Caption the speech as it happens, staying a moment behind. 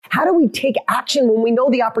How do we take action when we know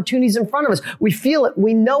the opportunities in front of us? We feel it,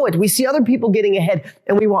 we know it, we see other people getting ahead,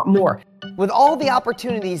 and we want more. With all the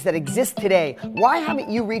opportunities that exist today, why haven't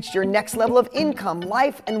you reached your next level of income,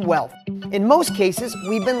 life, and wealth? In most cases,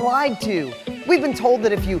 we've been lied to. We've been told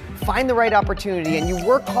that if you find the right opportunity and you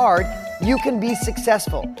work hard, you can be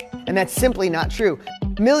successful. And that's simply not true.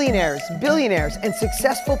 Millionaires, billionaires, and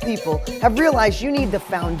successful people have realized you need the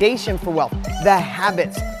foundation for wealth, the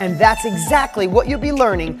habits. And that's exactly what you'll be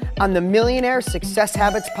learning on the Millionaire Success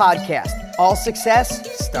Habits podcast. All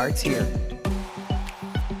success starts here.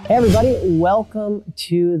 Hey everybody, welcome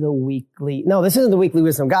to the weekly, no, this isn't the weekly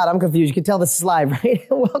wisdom. God, I'm confused. You can tell this is live, right?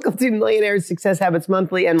 Welcome to Millionaire Success Habits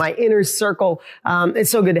Monthly and my inner circle.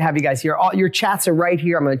 It's so good to have you guys here. All your chats are right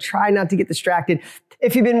here. I'm going to try not to get distracted.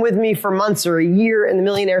 If you've been with me for months or a year in the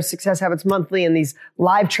Millionaire Success Habits Monthly and these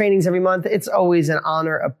live trainings every month, it's always an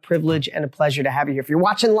honor, a privilege, and a pleasure to have you here. If you're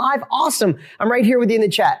watching live, awesome. I'm right here with you in the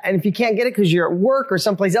chat. And if you can't get it because you're at work or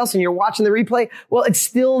someplace else and you're watching the replay, well, it's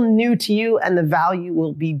still new to you and the value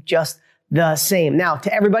will be just the same. Now,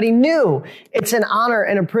 to everybody new, it's an honor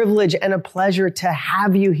and a privilege and a pleasure to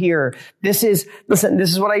have you here. This is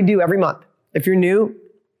what I do every month. If you're new,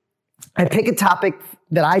 I pick a topic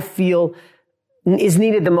that I feel is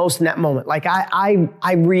needed the most in that moment. Like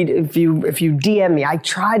I read, if you DM me, I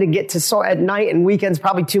try to get to, so at night and weekends,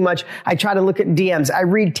 probably too much. I try to look at DMs. I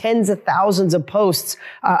read tens of thousands of posts,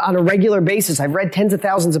 on a regular basis. I've read tens of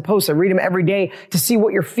thousands of posts. I read them every day to see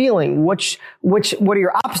what you're feeling, what are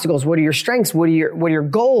your obstacles? What are your strengths? What are your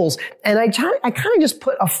goals? And I kind of just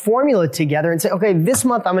put a formula together and say, okay, this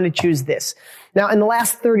month I'm going to choose this. Now, in the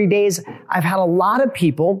last 30 days, I've had a lot of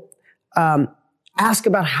people, ask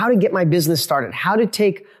about how to get my business started, how to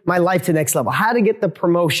take my life to the next level, how to get the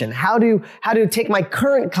promotion, how to take my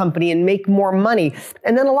current company and make more money.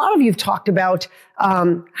 And then a lot of you have talked about,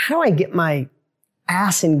 how do I get my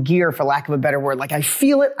ass in gear, for lack of a better word? Like I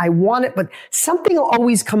feel it, I want it, but something will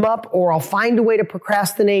always come up, or I'll find a way to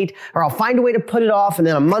procrastinate, or I'll find a way to put it off, and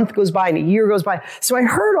then a month goes by and a year goes by. So I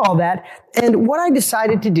heard all that. And what I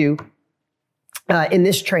decided to do, in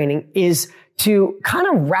this training is to kind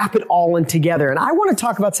of wrap it all in together. And I want to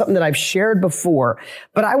talk about something that I've shared before,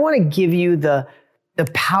 but I want to give you the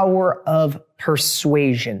power of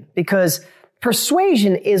persuasion, because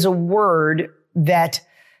persuasion is a word that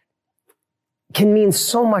can mean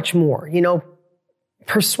so much more. You know,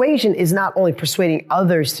 persuasion is not only persuading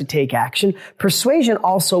others to take action, persuasion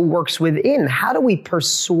also works within. How do we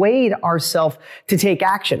persuade ourselves to take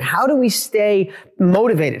action? How do we stay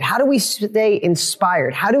motivated? How do we stay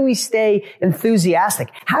inspired? How do we stay enthusiastic?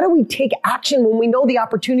 How do we take action when we know the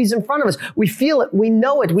opportunities in front of us? We feel it, we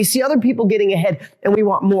know it, we see other people getting ahead, and we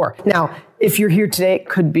want more. Now, if you're here today, it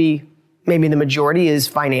could be maybe the majority is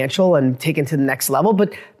financial and taken to the next level,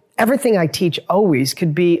 but everything I teach always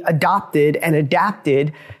could be adopted and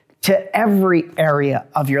adapted to every area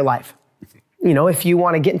of your life. You know, if you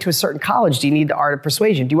want to get into a certain college, do you need the art of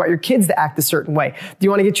persuasion? Do you want your kids to act a certain way? Do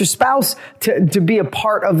you want to get your spouse to be a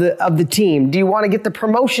part of the team? Do you want to get the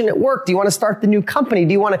promotion at work? Do you want to start the new company?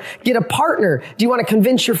 Do you want to get a partner? Do you want to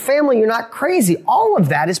convince your family you're not crazy? All of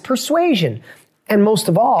that is persuasion. And most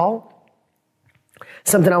of all,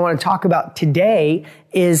 something I want to talk about today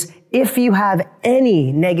is if you have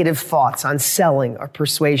any negative thoughts on selling or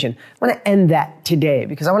persuasion, I want to end that today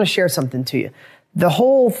because I want to share something to you. The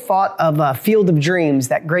whole thought of Field of Dreams,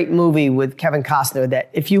 that great movie with Kevin Costner, that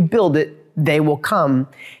if you build it, they will come,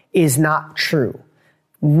 is not true.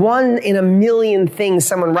 1 in a million things,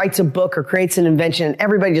 someone writes a book or creates an invention and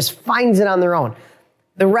everybody just finds it on their own.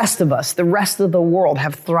 The rest of us, the rest of the world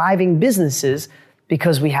have thriving businesses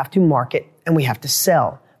because we have to market and we have to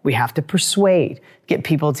sell. We have to persuade, get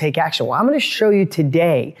people to take action. Well, I'm going to show you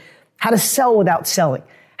today how to sell without selling,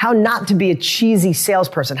 how not to be a cheesy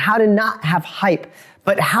salesperson, how to not have hype,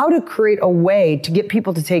 but how to create a way to get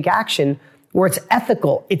people to take action where it's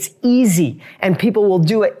ethical, it's easy, and people will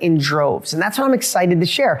do it in droves. And that's what I'm excited to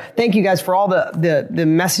share. Thank you guys for all the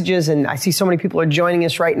messages, and I see so many people are joining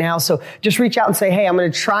us right now. So just reach out and say, hey, I'm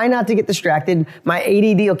going to try not to get distracted. My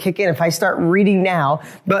ADD will kick in if I start reading now.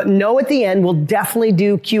 But know at the end, we'll definitely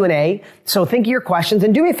do Q&A. So think of your questions.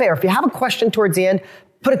 And do me a favor, if you have a question towards the end,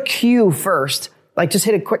 put a Q first. Like just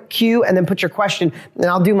hit a quick Q and then put your question, and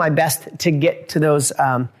I'll do my best to get to those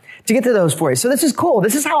for you. So this is cool.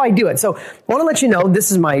 This is how I do it. So I want to let you know,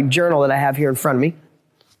 this is my journal that I have here in front of me.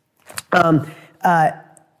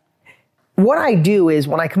 What I do is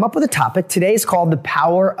when I come up with a topic, today is called the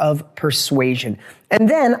power of persuasion. And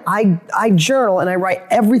then I journal and I write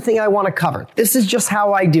everything I want to cover. This is just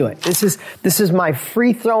how I do it. This is my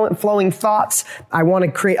free flowing thoughts. I want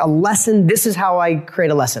to create a lesson. This is how I create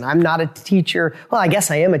a lesson. I'm not a teacher. Well, I guess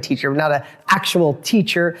I am a teacher, but not an actual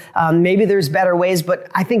teacher. Maybe there's better ways, but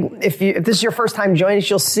I think if this is your first time joining us,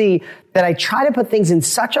 you'll see that I try to put things in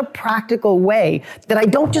such a practical way that I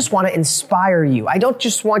don't just want to inspire you. I don't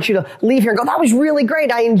just want you to leave here and go, that was really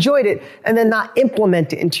great, I enjoyed it, and then not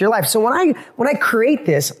implement it into your life. So when I create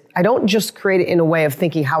this, I don't just create it in a way of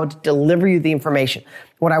thinking how to deliver you the information.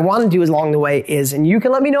 What I want to do along the way is, and you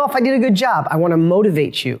can let me know if I did a good job, I want to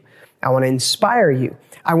motivate you. I want to inspire you.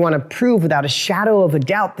 I want to prove without a shadow of a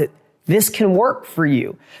doubt that this can work for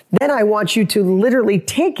you. Then I want you to literally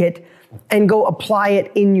take it and go apply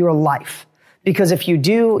it in your life. Because if you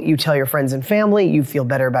do, you tell your friends and family, you feel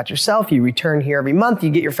better about yourself, you return here every month, you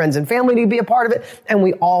get your friends and family to be a part of it, and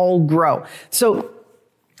we all grow. So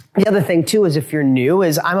the other thing too is if you're new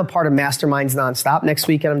is I'm a part of Masterminds Nonstop. Next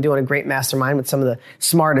weekend I'm doing a great mastermind with some of the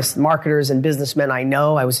smartest marketers and businessmen I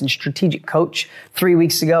know. I was in Strategic Coach 3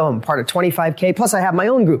 weeks ago. I'm part of 25K. Plus I have my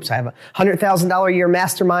own groups. I have a $100,000 a year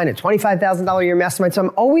mastermind, a $25,000 a year mastermind. So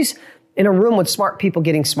I'm always in a room with smart people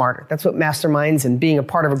getting smarter. That's what masterminds and being a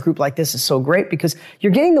part of a group like this is so great, because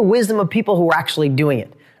you're getting the wisdom of people who are actually doing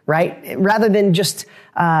it, right? Rather than just,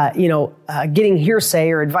 getting hearsay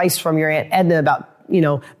or advice from your Aunt Edna about,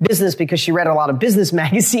 business because she read a lot of business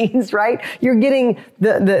magazines, right? You're getting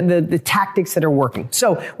the tactics that are working.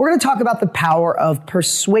 So we're going to talk about the power of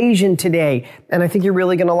persuasion today. And I think you're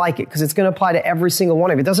really going to like it because it's going to apply to every single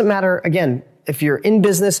one of you. It doesn't matter, again, if you're in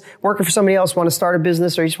business, working for somebody else, want to start a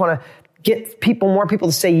business, or you just want to get more people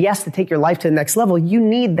to say yes to take your life to the next level, you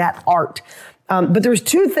need that art. But there's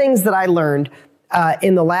two things that I learned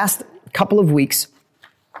in the last couple of weeks.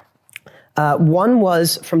 One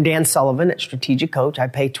was from Dan Sullivan at Strategic Coach. I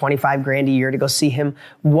pay $25,000 a year to go see him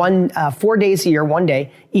 4 days a year, 1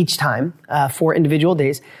 day each time, 4 individual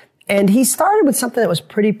days. And he started with something that was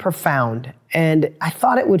pretty profound, and I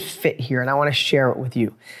thought it would fit here, and I want to share it with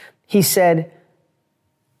you. He said,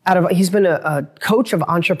 he's been a coach of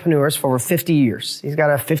entrepreneurs for over 50 years. He's got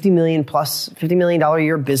a $50 million a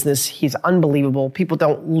year business. He's unbelievable. People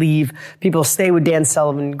don't leave. People stay with Dan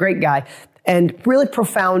Sullivan. Great guy. And really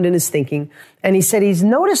profound in his thinking. And he said he's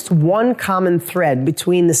noticed one common thread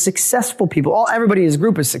between the successful people. Everybody in his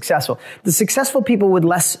group is successful. The successful people with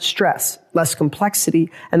less stress, less complexity,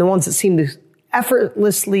 and the ones that seem to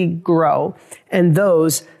effortlessly grow, and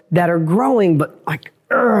those that are growing but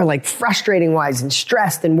like frustrating wise and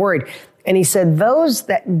stressed and worried. And he said those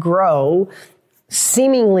that grow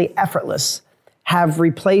seemingly effortless have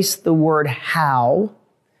replaced the word how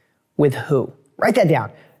with who. Write that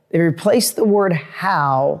down. They replaced the word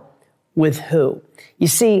how with who. You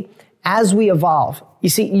see, as we evolve,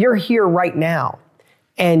 you're here right now.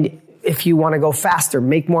 And if you want to go faster,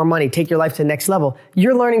 make more money, take your life to the next level,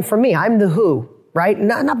 you're learning from me. I'm the who, right?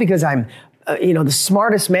 Not because I'm the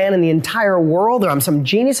smartest man in the entire world, or I'm some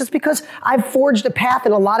genius. It's because I've forged a path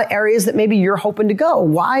in a lot of areas that maybe you're hoping to go.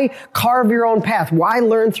 Why carve your own path? Why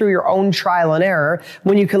learn through your own trial and error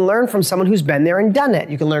when you can learn from someone who's been there and done it?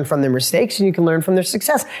 You can learn from their mistakes and you can learn from their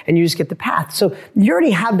success, and you just get the path. So you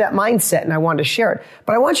already have that mindset, and I wanted to share it.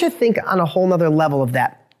 But I want you to think on a whole nother level of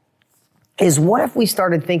that. Is what if we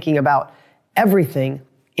started thinking about everything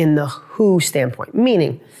in the who standpoint?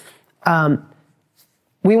 Meaning,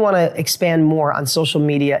 we want to expand more on social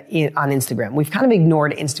media on Instagram. We've kind of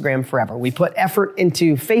ignored Instagram forever. We put effort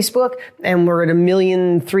into Facebook, and we're at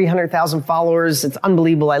 1,300,000 followers. It's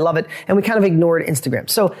unbelievable. I love it. And we kind of ignored Instagram.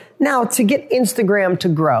 So now to get Instagram to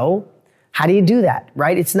grow, how do you do that,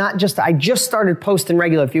 right? It's not just, I just started posting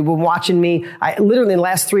regular. If you've been watching me, literally in the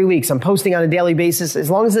last 3 weeks, I'm posting on a daily basis.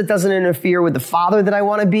 As long as it doesn't interfere with the father that I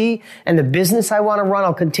want to be and the business I want to run,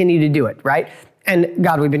 I'll continue to do it, right? And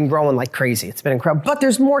God, we've been growing like crazy. It's been incredible. But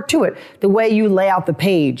there's more to it. The way you lay out the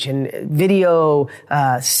page and video,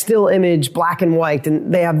 still image, black and white.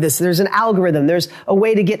 And they have this, there's an algorithm. There's a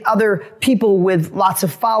way to get other people with lots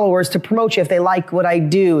of followers to promote you if they like what I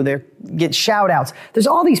do. They get shout outs. There's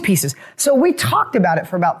all these pieces. So we talked about it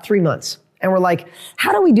for about 3 months. And we're like,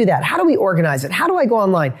 how do we do that? How do we organize it? How do I go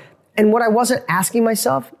online? And what I wasn't asking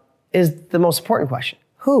myself is the most important question.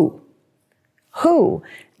 Who?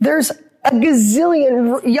 There's a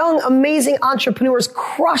gazillion young, amazing entrepreneurs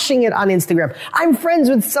crushing it on Instagram. I'm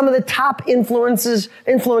friends with some of the top influencers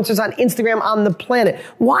on Instagram on the planet.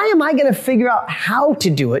 Why am I going to figure out how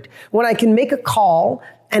to do it when I can make a call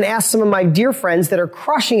and ask some of my dear friends that are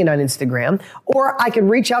crushing it on Instagram? Or I can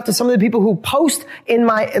reach out to some of the people who post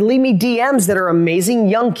leave me DMs that are amazing,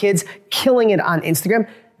 young kids killing it on Instagram.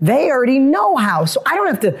 They already know how. So I don't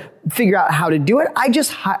have to figure out how to do it. I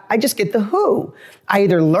just get the who. I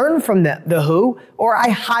either learn from the who or I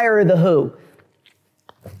hire the who.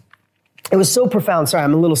 It was so profound. Sorry,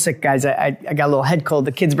 I'm a little sick, guys. I got a little head cold.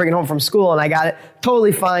 The kids bring it home from school and I got it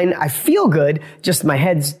totally fine. I feel good. Just my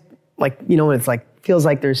head's like, it's like, feels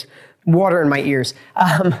like there's water in my ears.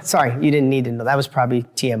 Sorry, you didn't need to know. That was probably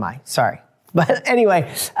TMI. Sorry. But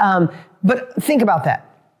anyway, but think about that.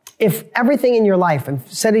 If everything in your life,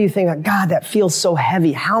 instead of you think, God, that feels so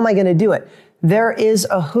heavy, how am I going to do it? There is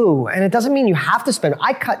a who. And it doesn't mean you have to spend.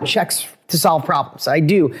 I cut checks to solve problems. I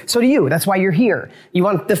do. So do you. That's why you're here. You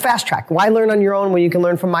want the fast track. Why learn on your own when you can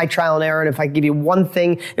learn from my trial and error? And if I give you one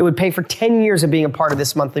thing, it would pay for 10 years of being a part of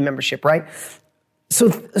this monthly membership, right?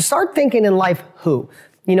 So start thinking in life, who?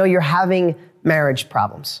 You're having marriage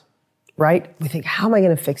problems, right? We think, how am I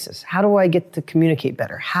going to fix this? How do I get to communicate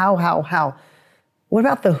better? How? What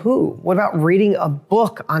about the who? What about reading a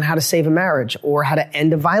book on how to save a marriage or how to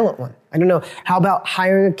end a violent one? I don't know. How about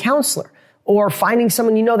hiring a counselor or finding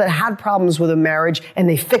someone that had problems with a marriage and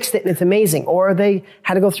they fixed it and it's amazing, or they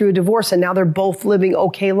had to go through a divorce and now they're both living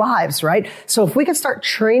okay lives, right? So if we can start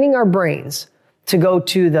training our brains to go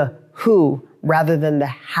to the who rather than the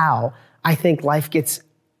how, I think life gets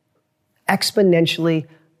exponentially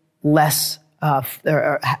less,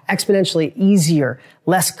 exponentially easier,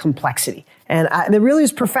 less complexity. And it really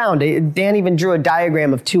is profound. Dan even drew a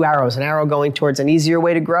diagram of 2 arrows, an arrow going towards an easier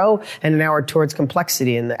way to grow and an arrow towards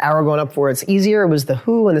complexity. And the arrow going up where it's easier was the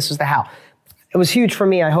who and this was the how. It was huge for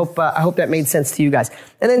me. I hope that made sense to you guys.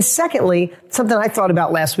 And then secondly, something I thought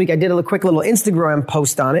about last week, I did a quick little Instagram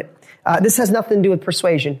post on it. This has nothing to do with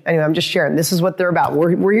persuasion. Anyway, I'm just sharing. This is what they're about.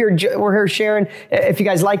 We're here sharing. If you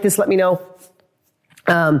guys like this, let me know.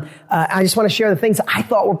 I just want to share the things that I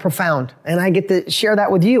thought were profound, and I get to share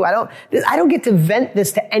that with you. I don't get to vent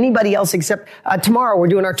this to anybody else except tomorrow. We're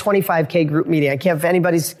doing our 25K group meeting. If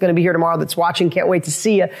anybody's going to be here tomorrow that's watching, can't wait to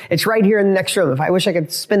see you. It's right here in the next room. If I wish I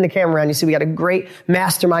could spin the camera around, you see we got a great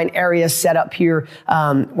mastermind area set up here.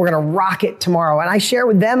 We're going to rock it tomorrow, and I share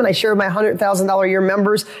with them, and I share with my $100,000 a year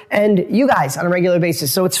members and you guys on a regular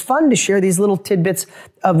basis. So it's fun to share these little tidbits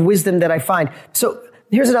of wisdom that I find. So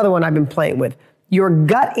here's another one I've been playing with. Your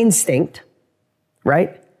gut instinct,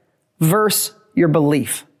 right, versus your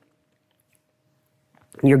belief.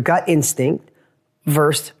 Your gut instinct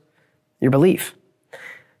versus your belief.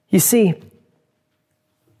 You see,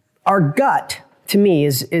 our gut, to me,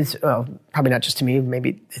 is probably not just to me,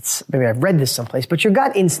 maybe I've read this someplace, but your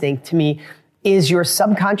gut instinct, to me, is your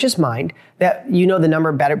subconscious mind that the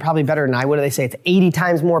number better, probably better than I. What do they say? It's 80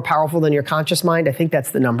 times more powerful than your conscious mind. I think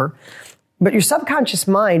that's the number. But your subconscious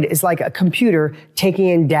mind is like a computer taking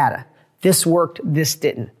in data. This worked, this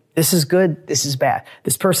didn't. This is good, this is bad.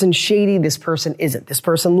 This person's shady, this person isn't. This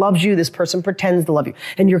person loves you, this person pretends to love you.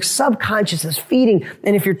 And your subconscious is feeding.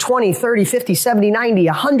 And if you're 20, 30, 50, 70, 90,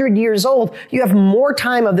 100 years old, you have more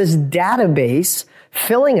time of this database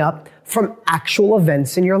filling up from actual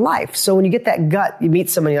events in your life. So when you get that gut, you meet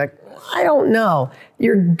somebody, you're like, I don't know.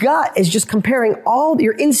 Your gut is just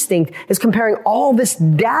your instinct is comparing all this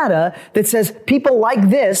data that says people like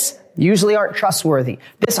this usually aren't trustworthy.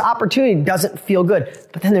 This opportunity doesn't feel good.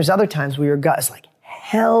 But then there's other times where your gut is like,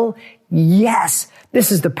 hell yes.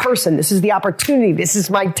 This is the person. This is the opportunity. This is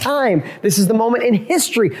my time. This is the moment in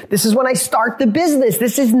history. This is when I start the business.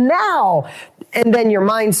 This is now. And then your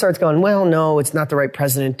mind starts going, well, no, it's not the right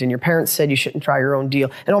president. And your parents said you shouldn't try your own deal.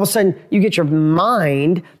 And all of a sudden you get your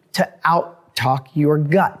mind to out-talk your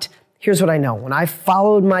gut. Here's what I know. When I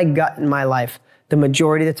followed my gut in my life, the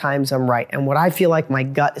majority of the times I'm right. And what I feel like my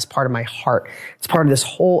gut is part of my heart. It's part of this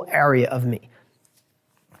whole area of me.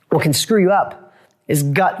 What can screw you up is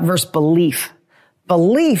gut versus belief.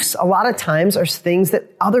 Beliefs, a lot of times, are things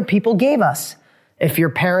that other people gave us. If your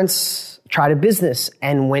parents tried a business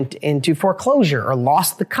and went into foreclosure or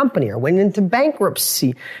lost the company or went into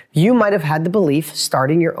bankruptcy, you might have had the belief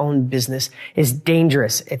starting your own business is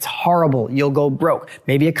dangerous. It's horrible. You'll go broke.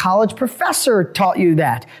 Maybe a college professor taught you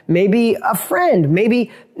that. Maybe a friend.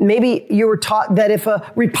 Maybe you were taught that if a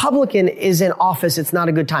Republican is in office, it's not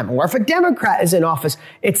a good time. Or if a Democrat is in office,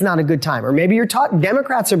 it's not a good time. Or maybe you're taught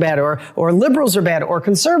Democrats are bad or liberals are bad or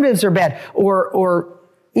conservatives are bad or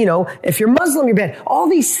if you're Muslim, you're bad. All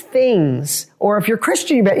these things, or if you're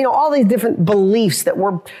Christian, you're bad. All these different beliefs that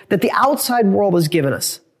the outside world has given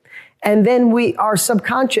us. And then our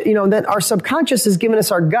subconscious has given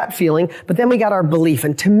us our gut feeling, but then we got our belief.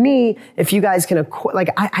 And to me, if you guys can,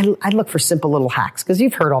 I look for simple little hacks, because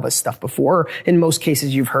you've heard all this stuff before. In most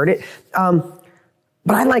cases, you've heard it.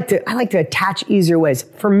 But I like to attach easier ways.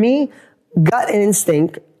 For me, gut and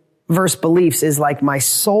instinct versus beliefs is like my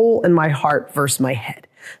soul and my heart versus my head.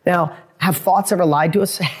 Now, have thoughts ever lied to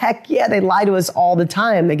us? Heck yeah, they lie to us all the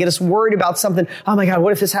time. They get us worried about something. Oh my God,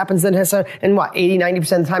 what if this happens? Then and what, 80,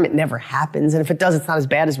 90% of the time it never happens. And if it does, it's not as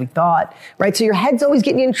bad as we thought, right? So your head's always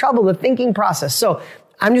getting you in trouble, the thinking process. So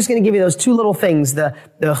I'm just going to give you those two little things, the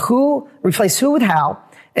who, replace who with how,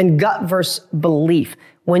 and gut versus belief.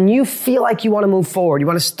 When you feel like you want to move forward, you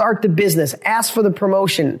want to start the business, ask for the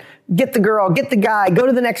promotion, get the girl, get the guy, go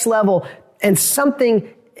to the next level, and something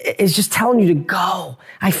is just telling you to go.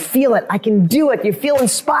 I feel it. I can do it. You feel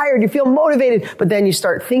inspired. You feel motivated. But then you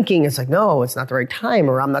start thinking, it's like, no, it's not the right time,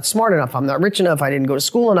 or I'm not smart enough. I'm not rich enough. I didn't go to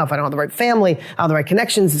school enough. I don't have the right family. I don't have the right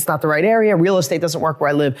connections. It's not the right area. Real estate doesn't work where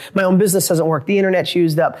I live. My own business doesn't work. The internet's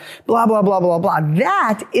used up. Blah, blah, blah, blah, blah.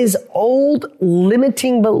 That is old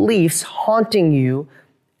limiting beliefs haunting you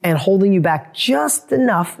and holding you back just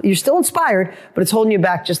enough. You're still inspired, but it's holding you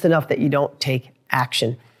back just enough that you don't take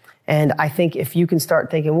action. And I think if you can start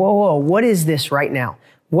thinking, whoa, what is this right now?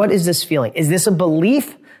 What is this feeling? Is this a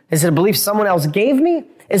belief? Is it a belief someone else gave me?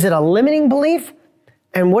 Is it a limiting belief?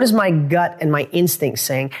 And what is my gut and my instinct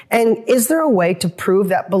saying? And is there a way to prove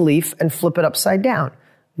that belief and flip it upside down?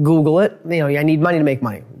 Google it. I need money to make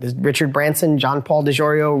money. There's Richard Branson, John Paul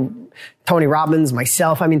DiGiorio, Tony Robbins,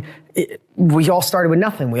 myself. We all started with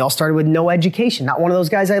nothing. We all started with no education. Not one of those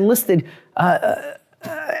guys I listed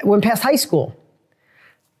went past high school.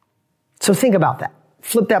 So think about that.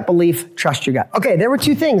 Flip that belief, trust your gut. Okay, there were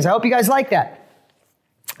two things. I hope you guys like that.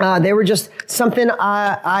 They were just something two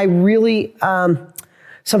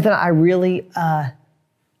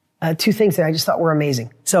things that I just thought were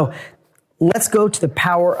amazing. So let's go to the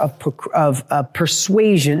power of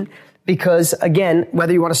persuasion, because again,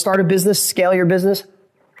 whether you want to start a business, scale your business,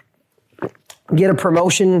 get a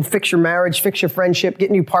promotion, fix your marriage, fix your friendship,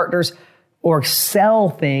 get new partners, or sell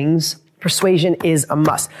things, persuasion is a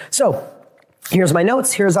must. So here's my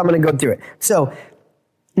notes. Here's how I'm going to go through it. So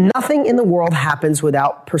nothing in the world happens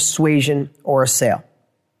without persuasion or a sale.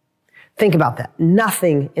 Think about that.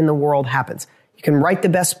 Nothing in the world happens. You can write the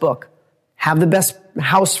best book, have the best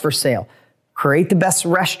house for sale, create the best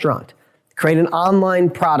restaurant, create an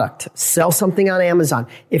online product, sell something on Amazon.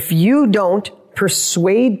 If you don't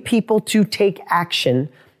persuade people to take action,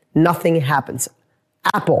 nothing happens.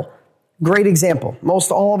 Apple. Great example.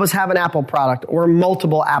 Most all of us have an Apple product or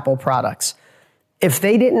multiple Apple products. If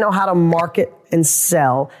they didn't know how to market and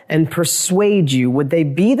sell and persuade you, would they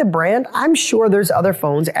be the brand? I'm sure there's other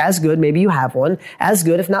phones as good, maybe you have one, as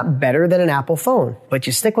good if not better than an Apple phone. But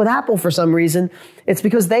you stick with Apple for some reason. It's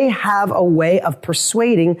because they have a way of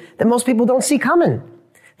persuading that most people don't see coming.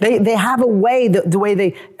 They have a way, the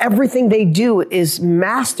way everything they do is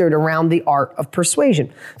mastered around the art of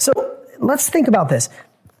persuasion. So let's think about this.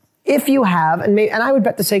 If you have, and I would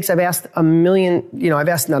bet to say, because I've asked I've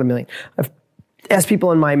asked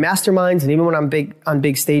people in my masterminds and even when I'm on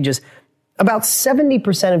big stages, about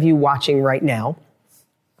 70% of you watching right now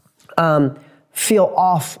feel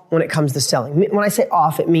off when it comes to selling. When I say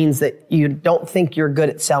off, it means that you don't think you're good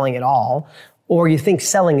at selling at all, or you think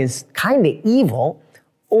selling is kind of evil,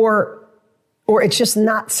 or it's just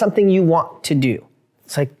not something you want to do.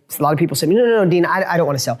 It's like a lot of people say, no, Dean, I don't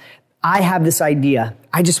want to sell. I have this idea.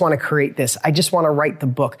 I just want to create this. I just want to write the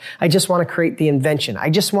book. I just want to create the invention. I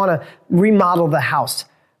just want to remodel the house.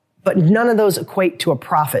 But none of those equate to a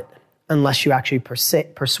profit unless you actually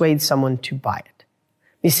persuade someone to buy it.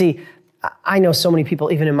 You see, I know so many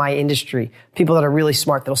people, even in my industry, people that are really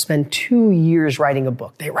smart, that'll spend 2 years writing a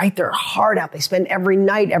book. They write their heart out. They spend every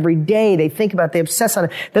night, every day. They think about it. They obsess on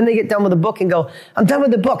it. Then they get done with the book and go, I'm done with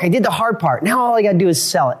the book. I did the hard part. Now all I got to do is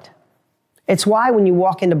sell it. It's why when you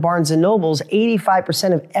walk into Barnes & Noble's,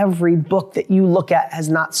 85% of every book that you look at has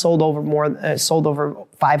not sold over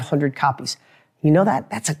 500 copies. You know that?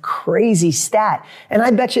 That's a crazy stat. And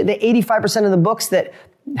I bet you that 85% of the books that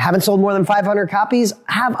haven't sold more than 500 copies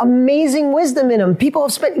have amazing wisdom in them. People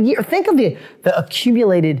have spent years. Think of the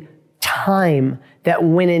accumulated time that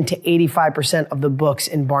went into 85% of the books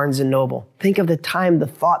in Barnes & Noble. Think of the time, the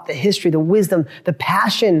thought, the history, the wisdom, the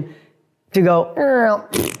passion to go,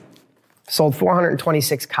 sold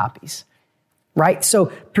 426 copies, right? So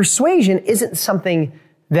persuasion isn't something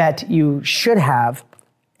that you should have.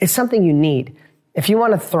 It's something you need if you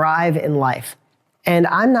want to thrive in life. And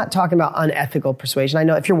I'm not talking about unethical persuasion. I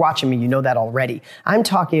know if you're watching me, you know that already. I'm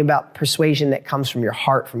talking about persuasion that comes from your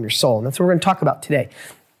heart, from your soul. And that's what we're going to talk about today.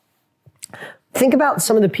 Think about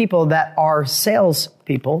some of the people that are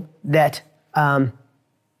salespeople that, let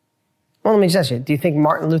me just ask you, do you think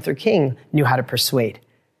Martin Luther King knew how to persuade?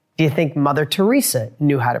 Do you think Mother Teresa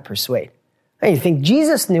knew how to persuade? Do you think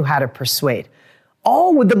Jesus knew how to persuade?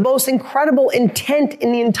 All with the most incredible intent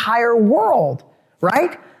in the entire world,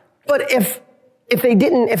 right? But if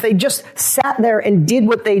if they just sat there and did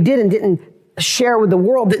what they did and didn't share with the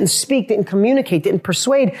world, didn't speak, didn't communicate, didn't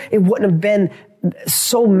persuade, it wouldn't have been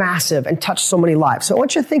so massive and touched so many lives. So I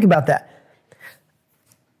want you to think about that.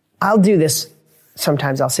 I'll do this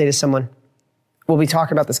sometimes. I'll say to someone, we'll be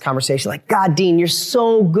talking about this conversation, like, God, Dean, you're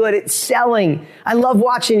so good at selling. I love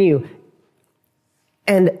watching you.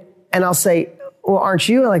 And I'll say, well, aren't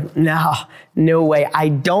you? I'm like, no way. I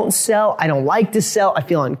don't sell. I don't like to sell. I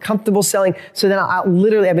feel uncomfortable selling. So then I've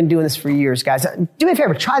been doing this for years, guys. Do me a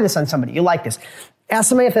favor. Try this on somebody. You like this. Ask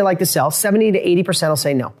somebody if they like to sell. 70 to 80% will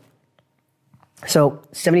say no. So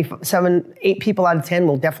 8 people out of 10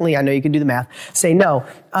 will definitely, I know you can do the math, say no.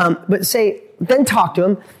 But then talk to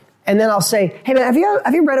them. And then I'll say, hey man,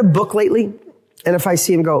 have you read a book lately? And if I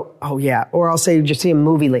see him go, oh yeah. Or I'll say, just see a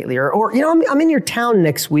movie lately? Or I'm in your town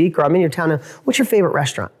next week, or I'm in your town. What's your favorite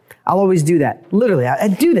restaurant? I'll always do that. Literally, I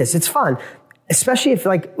do this. It's fun. Especially if,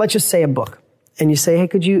 like, let's just say a book. And you say, hey,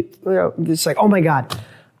 could you, it's like, oh my God,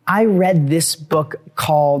 I read this book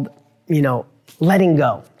called, Letting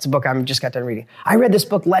Go. It's a book I just got done reading. I read this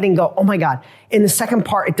book, Letting Go. Oh my God. In the second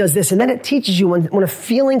part, it does this. And then it teaches you when a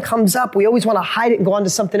feeling comes up, we always want to hide it and go on to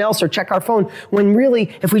something else or check our phone. When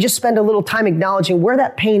really, if we just spend a little time acknowledging where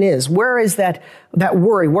that pain is, where is that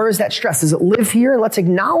worry? Where is that stress? Does it live here? And let's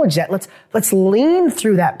acknowledge that. Let's lean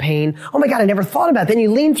through that pain. Oh my God, I never thought about it. Then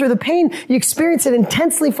you lean through the pain. You experience it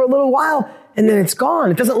intensely for a little while, and then it's gone.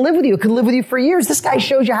 It doesn't live with you. It could live with you for years. This guy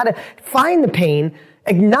shows you how to find the pain,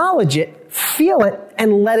 acknowledge it, feel it,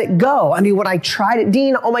 and let it go. I mean, when I tried it,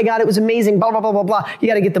 Dean, oh my God, it was amazing, blah, blah, blah, blah, blah. You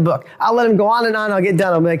got to get the book. I'll let him go on and on. I'll get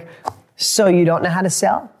done. I'll be like, so you don't know how to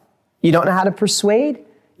sell? You don't know how to persuade?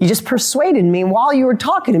 You just persuaded me. And while you were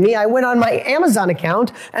talking to me, I went on my Amazon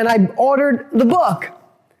account and I ordered the book.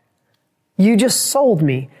 You just sold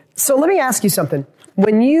me. So let me ask you something.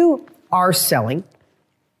 When you are selling,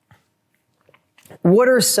 what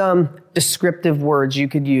are some descriptive words you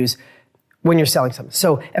could use when you're selling something?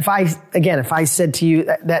 So if I said to you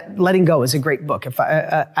that Letting Go is a great book,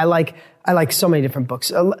 I like so many different books.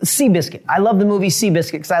 Seabiscuit. I love the movie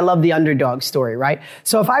Seabiscuit because I love the underdog story, right?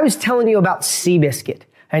 So if I was telling you about Seabiscuit,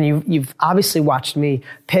 and you've obviously watched me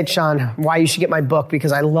pitch on why you should get my book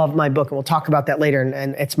because I love my book, and we'll talk about that later.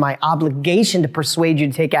 And it's my obligation to persuade you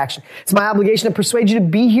to take action. It's my obligation to persuade you to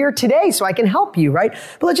be here today so I can help you, right?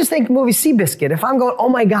 But let's just think movie Seabiscuit. If I'm going, oh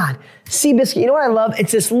my God, Seabiscuit, you know what I love?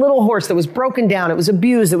 It's this little horse that was broken down. It was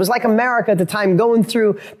abused. It was like America at the time going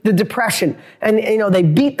through the Depression. And, they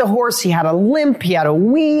beat the horse. He had a limp. He had a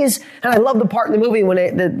wheeze. And I love the part in the movie when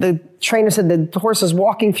the trainer said the horse was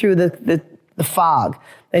walking through the fog.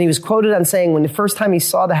 And he was quoted on saying, when the first time he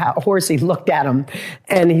saw the horse, he looked at him.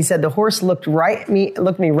 And he said, the horse looked me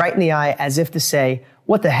right in the eye as if to say,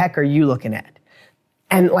 what the heck are you looking at?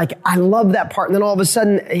 And I love that part. And then all of a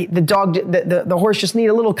sudden, the horse just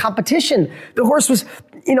needed a little competition. The horse was,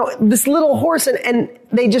 this little horse, and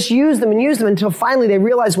they just used them until finally they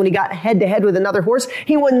realized when he got head to head with another horse,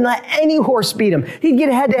 he wouldn't let any horse beat him. He'd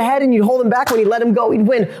get head to head and you'd hold him back. When you let him go, he'd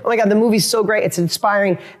win. Oh my God, the movie's so great. It's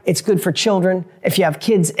inspiring. It's good for children. If you have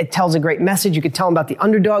kids, it tells a great message. You could tell them about the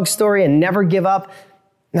underdog story and never give up.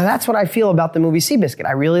 Now that's what I feel about the movie Seabiscuit.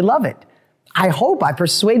 I really love it. I hope I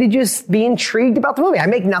persuaded you to be intrigued about the movie. I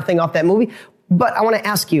make nothing off that movie, but I want to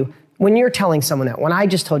ask you, when you're telling someone that, when I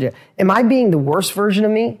just told you, am I being the worst version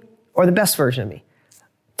of me or the best version of me?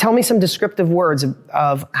 Tell me some descriptive words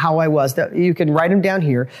of how I was. That you can write them down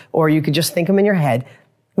here, or you could just think them in your head.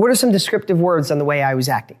 What are some descriptive words on the way I was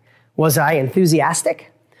acting? Was I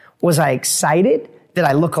enthusiastic? Was I excited? Did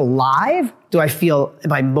I look alive? Am I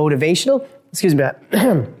motivational? Excuse me.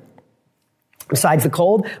 Besides the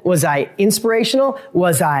cold, was I inspirational?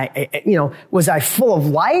 Was I full of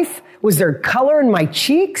life? Was there color in my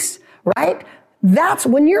cheeks? Right? That's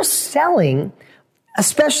when you're selling,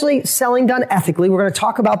 especially selling done ethically. We're going to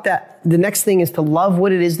talk about that. The next thing is to love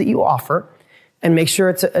what it is that you offer and make sure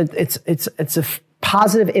it's a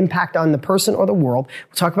positive impact on the person or the world.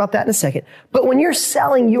 We'll talk about that in a second. But when you're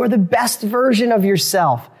selling, you're the best version of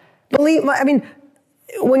yourself. When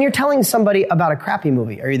you're telling somebody about a crappy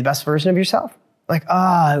movie, are you the best version of yourself?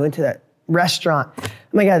 I went to that restaurant. Oh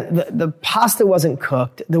my God, the pasta wasn't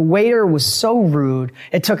cooked. The waiter was so rude.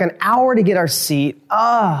 It took an hour to get our seat.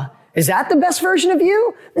 Is that the best version of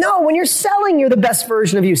you? No, when you're selling, you're the best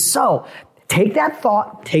version of you. So take that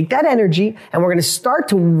thought, take that energy, and we're going to start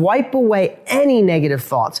to wipe away any negative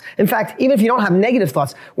thoughts. In fact, even if you don't have negative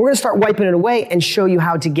thoughts, we're going to start wiping it away and show you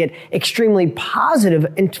how to get extremely positive.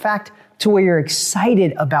 In fact, to where you're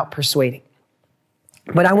excited about persuading.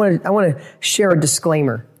 But I want to share a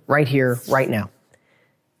disclaimer right here, right now.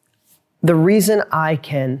 The reason I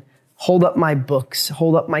can hold up my books,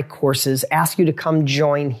 hold up my courses, ask you to come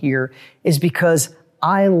join here is because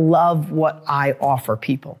I love what I offer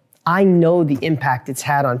people. I know the impact it's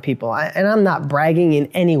had on people. And I'm not bragging in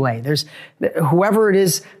any way. There's whoever it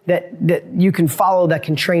is that you can follow that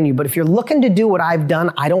can train you. But if you're looking to do what I've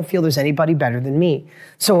done, I don't feel there's anybody better than me.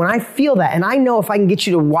 So when I feel that, and I know if I can get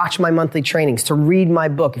you to watch my monthly trainings, to read my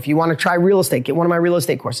book, if you want to try real estate, get one of my real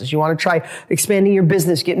estate courses. You want to try expanding your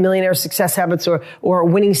business, get millionaire success habits or a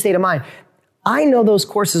winning state of mind. I know those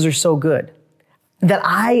courses are so good that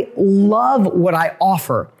I love what I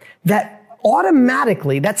offer, that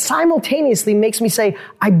automatically, that simultaneously makes me say,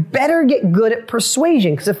 I better get good at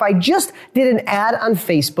persuasion. Because if I just did an ad on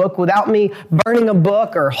Facebook without me burning a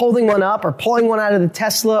book or holding one up or pulling one out of the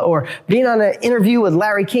Tesla or being on an interview with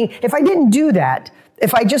Larry King, if I didn't do that,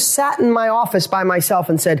 if I just sat in my office by myself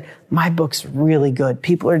and said, my book's really good,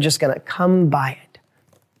 people are just going to come buy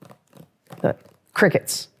it.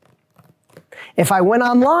 Crickets. If I went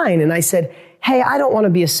online and I said, hey, I don't want to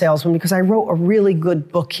be a salesman because I wrote a really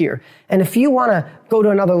good book here. And if you want to go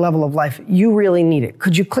to another level of life, you really need it.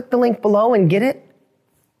 Could you click the link below and get it?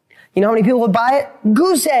 You know how many people would buy it?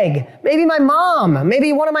 Goose egg. Maybe my mom.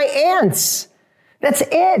 Maybe one of my aunts. That's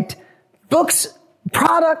it. Books,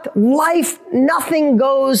 product, life, nothing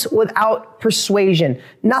goes without persuasion.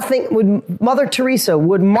 Nothing would Mother Teresa,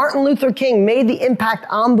 would Martin Luther King made the impact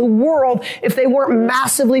on the world if they weren't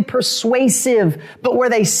massively persuasive. But were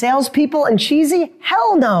they salespeople and cheesy?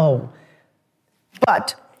 Hell no.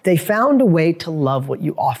 But they found a way to love what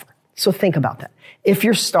you offer. So think about that. If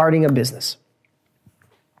you're starting a business,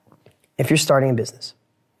 if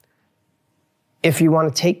you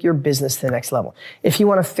want to take your business to the next level, if you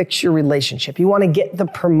want to fix your relationship, you want to get the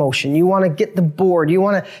promotion, you want to get the board, you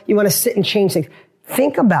want to sit and change things,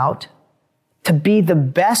 think about to be the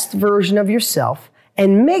best version of yourself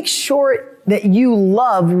and make sure that you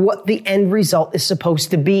love what the end result is supposed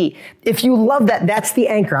to be. If you love that, that's the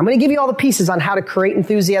anchor. I'm going to give you all the pieces on how to create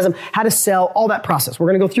enthusiasm, how to sell, all that process. We're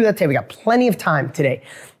going to go through that today. We got plenty of time today.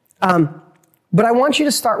 But I want you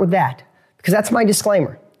to start with that because that's my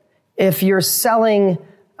disclaimer. If you're selling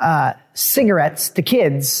cigarettes to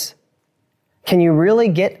kids, can you really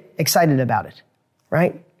get excited about it,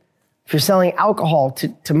 right? If you're selling alcohol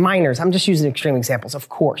to minors, I'm just using extreme examples, of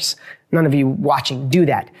course. None of you watching do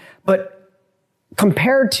that. But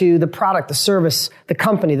compared to the product, the service, the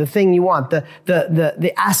company, the thing you want,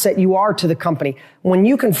 the asset you are to the company, when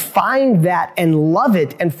you can find that and love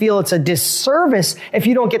it and feel it's a disservice if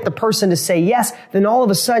you don't get the person to say yes, then all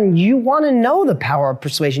of a sudden you want to know the power of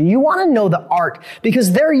persuasion. You want to know the art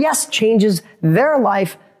because their yes changes their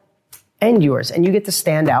life and yours, and you get to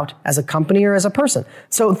stand out as a company or as a person.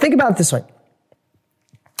 So think about it this way.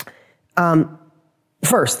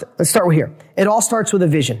 First, let's start with here. It all starts with a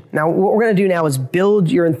vision. Now, what we're going to do now is build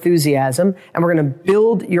your enthusiasm, and we're going to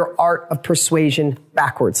build your art of persuasion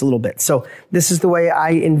backwards a little bit. So this is the way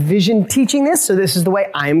I envision teaching this, so this is the way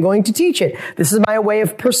I'm going to teach it. This is my way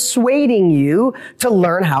of persuading you to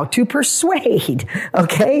learn how to persuade,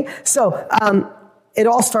 okay? So it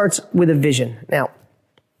all starts with a vision. Now,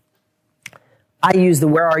 I use the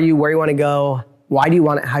where are you, where you want to go, why do you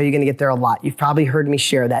want it? How are you going to get there a lot? You've probably heard me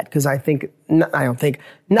share that because I don't think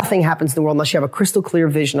nothing happens in the world unless you have a crystal clear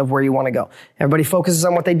vision of where you want to go. Everybody focuses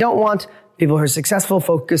on what they don't want. People who are successful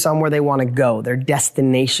focus on where they want to go, their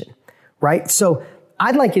destination, right? So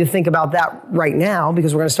I'd like you to think about that right now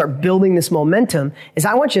because we're going to start building this momentum is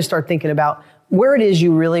I want you to start thinking about where it is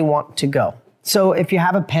you really want to go. So if you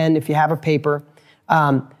have a pen, if you have a paper,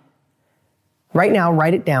 right now,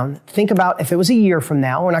 write it down. Think about if it was a year from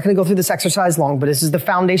now. We're not going to go through this exercise long, but this is the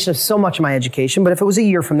foundation of so much of my education. But if it was a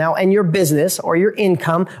year from now and your business or your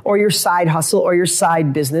income or your side hustle or your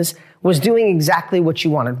side business was doing exactly what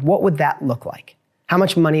you wanted, what would that look like? How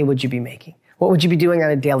much money would you be making? What would you be doing on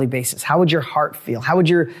a daily basis? How would your heart feel? How would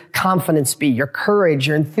your confidence be? Your courage,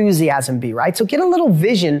 your enthusiasm be, right? So get a little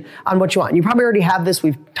vision on what you want. You probably already have this.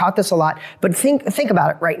 We've taught this a lot, but think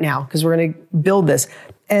about it right now because we're going to build this.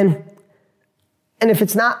 And if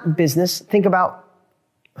it's not business, think about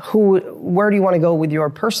where do you want to go with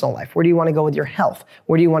your personal life? Where do you want to go with your health?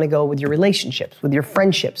 Where do you want to go with your relationships, with your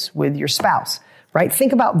friendships, with your spouse, right?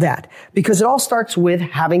 Think about that because it all starts with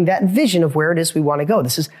having that vision of where it is we want to go.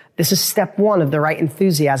 This is step one of the right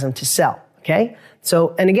enthusiasm to sell, okay?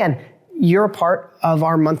 So, and again, you're a part of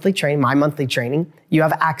our monthly training, my monthly training. You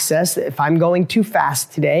have access. If I'm going too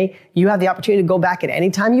fast today, you have the opportunity to go back at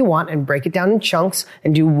any time you want and break it down in chunks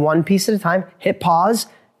and do one piece at a time, hit pause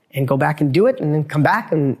and go back and do it and then come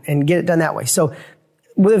back and get it done that way. So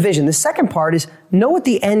with a vision, the second part is know what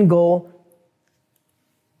the end goal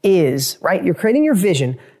is, right? You're creating your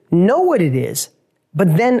vision. Know what it is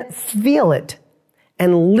but then feel it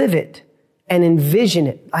and live it and envision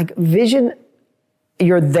it. Like vision,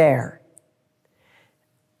 you're there.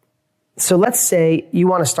 So let's say you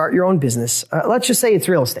want to start your own business. Let's just say it's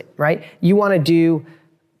real estate, right? You want to do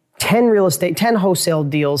 10 wholesale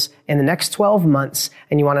deals in the next 12 months,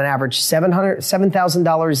 and you want an average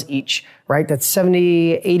 $7,000 each, right? That's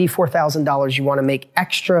 $84,000 you want to make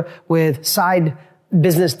extra with side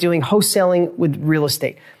business doing wholesaling with real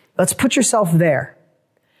estate. Let's put yourself there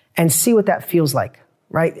and see what that feels like,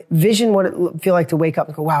 right? Vision what it feel like to wake up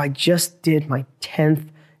and go, wow, I just did my 10th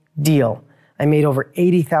deal. I made over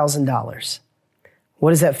 $80,000. What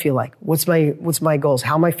does that feel like? What's my goals?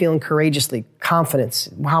 How am I feeling courageously? Confidence?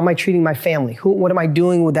 How am I treating my family? What am I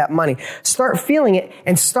doing with that money? Start feeling it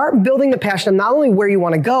and start building the passion of not only where you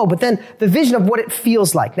want to go, but then the vision of what it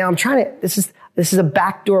feels like. Now this is a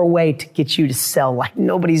backdoor way to get you to sell like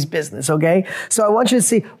nobody's business, okay? So I want you to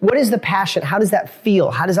see, what is the passion? How does that feel?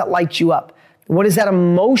 How does that light you up? What is that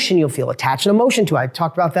emotion you'll feel? Attach an emotion to it. I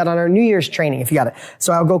talked about that on our New Year's training if you got it.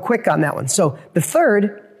 So I'll go quick on that one. So the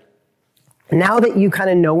third, now that you kind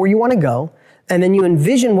of know where you want to go, and then you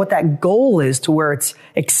envision what that goal is to where it's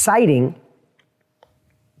exciting,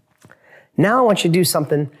 now I want you to do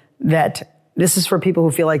something that, this is for people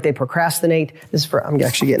who feel like they procrastinate. I'm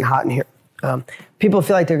actually getting hot in here. People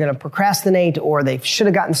feel like they're going to procrastinate or they should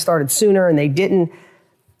have gotten started sooner and they didn't.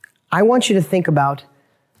 I want you to think about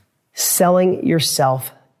selling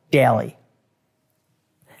yourself daily.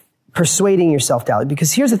 Persuading yourself daily.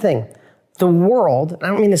 Because here's the thing. The world, I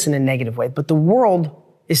don't mean this in a negative way, but the world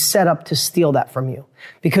is set up to steal that from you.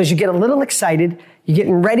 Because you get a little excited, you're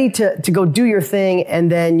getting ready to go do your thing, and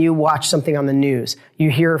then you watch something on the news. You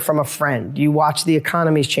hear from a friend. You watch the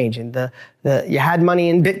economy's changing. You had money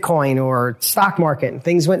in Bitcoin or stock market and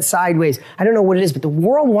things went sideways. I don't know what it is, but the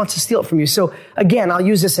world wants to steal it from you. So again, I'll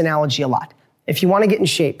use this analogy a lot. If you want to get in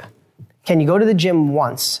shape, can you go to the gym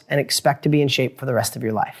once and expect to be in shape for the rest of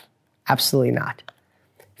your life? Absolutely not.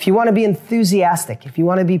 If you want to be enthusiastic, if you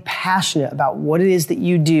want to be passionate about what it is that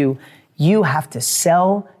you do, you have to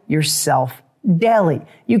sell yourself daily.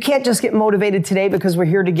 You can't just get motivated today because we're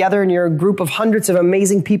here together and you're a group of hundreds of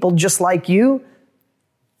amazing people just like you.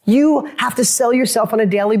 You have to sell yourself on a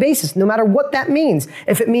daily basis, no matter what that means.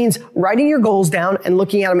 If it means writing your goals down and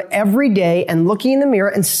looking at them every day and looking in the mirror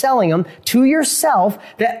and selling them to yourself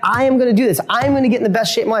that I am going to do this. I am going to get in the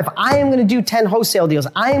best shape of my life. I am going to do 10 wholesale deals.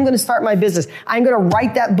 I am going to start my business. I'm going to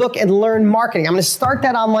write that book and learn marketing. I'm going to start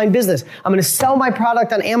that online business. I'm going to sell my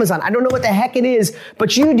product on Amazon. I don't know what the heck it is,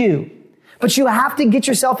 but you do. But you have to get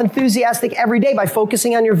yourself enthusiastic every day by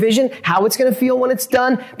focusing on your vision, how it's going to feel when it's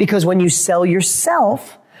done, because when you sell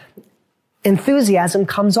yourself, enthusiasm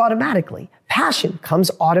comes automatically. Passion comes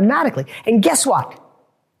automatically. And guess what?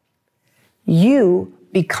 You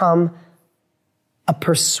become a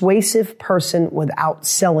persuasive person without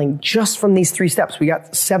selling just from these 3 steps. We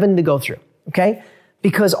got 7 to go through, okay?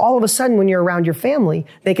 Because all of a sudden when you're around your family,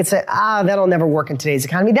 they could say, that'll never work in today's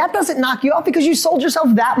economy. That doesn't knock you off because you sold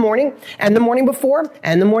yourself that morning and the morning before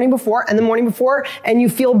and the morning before and the morning before, and you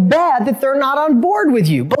feel bad that they're not on board with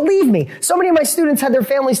you. Believe me, so many of my students had their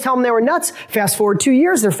families tell them they were nuts. Fast forward 2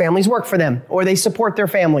 years, their families work for them or they support their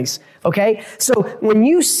families, okay? So when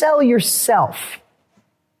you sell yourself,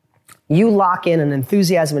 you lock in an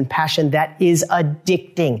enthusiasm and passion that is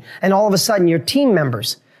addicting. And all of a sudden your team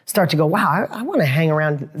members start to go, wow, I want to hang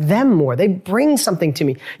around them more. They bring something to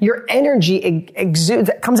me. Your energy exudes,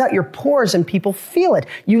 that comes out your pores and people feel it.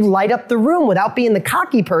 You light up the room without being the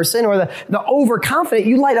cocky person or the overconfident.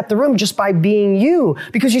 You light up the room just by being you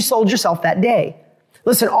because you sold yourself that day.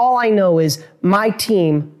 Listen, all I know is my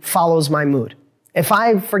team follows my mood. If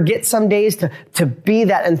I forget some days to be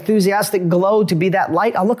that enthusiastic glow, to be that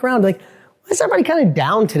light, I'll look around like, why is everybody kind of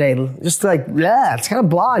down today? Just like, it's kind of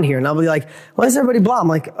blah in here. And I'll be like, why is everybody blah? I'm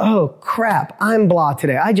like, oh crap, I'm blah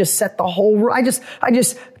today. I just set the whole, I just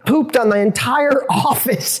pooped on the entire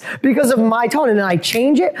office because of my tone. And then I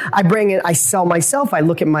change it. I bring it, I sell myself. I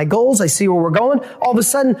look at my goals. I see where we're going. All of a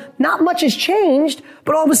sudden, not much has changed,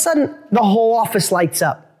 but all of a sudden the whole office lights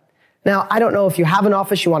up. Now, I don't know if you have an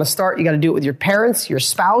office you want to start. You got to do it with your parents, your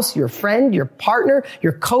spouse, your friend, your partner,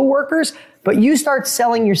 your coworkers, but you start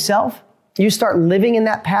selling yourself. You start living in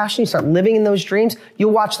that passion, you start living in those dreams,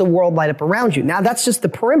 you'll watch the world light up around you. Now that's just the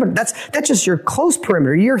perimeter. That's just your close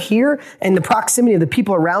perimeter. You're here and the proximity of the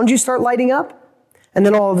people around you start lighting up. And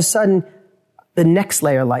then all of a sudden, the next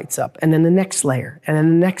layer lights up and then the next layer and then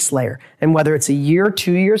the next layer. And whether it's a year,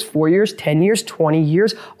 2 years, 4 years, 10 years, 20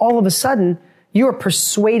 years, all of a sudden, You are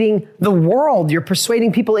persuading the world. You're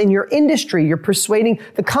persuading people in your industry. You're persuading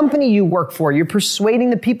the company you work for. You're persuading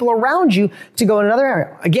the people around you to go in another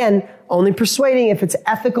area. Again, only persuading if it's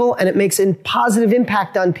ethical and it makes a positive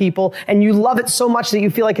impact on people and you love it so much that you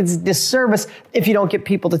feel like it's a disservice if you don't get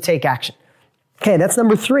people to take action. Okay, that's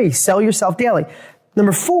number 3. Sell yourself daily.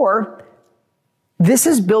 Number 4, this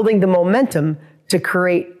is building the momentum to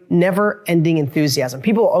create never-ending enthusiasm.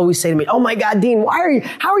 People always say to me, "Oh my God, Dean,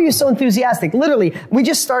 how are you so enthusiastic?" Literally, we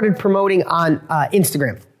just started promoting on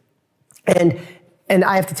Instagram. And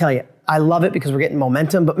I have to tell you, I love it because we're getting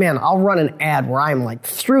momentum, but man, I'll run an ad where I'm like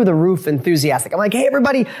through the roof enthusiastic. I'm like, "Hey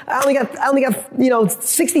everybody, I only got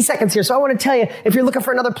 60 seconds here. So I want to tell you, if you're looking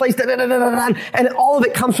for another place, and all of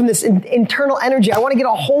it comes from this internal energy. I want to get a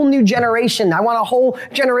whole new generation. I want a whole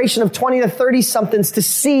generation of 20 to 30 somethings to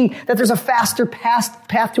see that there's a faster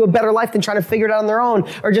path to a better life than trying to figure it out on their own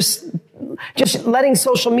or just letting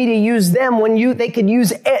social media use them when they could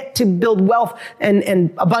use it to build wealth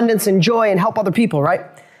and abundance and joy and help other people," right?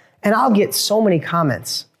 And I'll get so many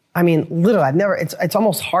comments. I mean, literally, it's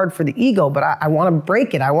almost hard for the ego, but I want to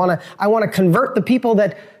break it. I want to convert the people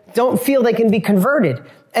that don't feel they can be converted.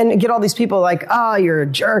 And get all these people like, "Oh, you're a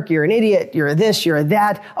jerk, you're an idiot, you're this, you're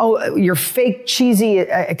that. Oh, you're fake, cheesy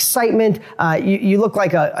excitement. You look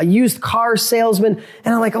like a used car salesman."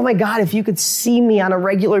 And I'm like, "Oh my God, if you could see me on a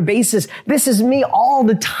regular basis, this is me all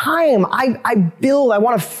the time. I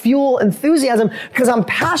want to fuel enthusiasm because I'm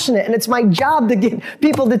passionate and it's my job to get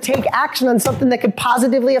people to take action on something that could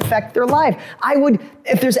positively affect their life.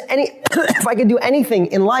 If I could do anything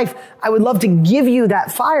in life, I would love to give you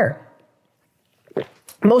that fire.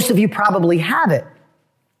 Most of you probably have it,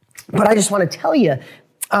 but I just want to tell you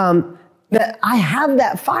that I have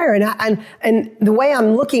that fire, and the way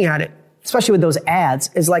I'm looking at it, especially with those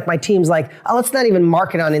ads, is like my team's like, "Oh, let's not even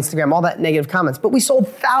market on Instagram, all that negative comments." But we sold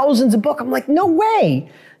thousands of books. I'm like, no way.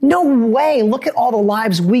 Look at all the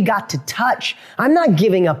lives we got to touch. I'm not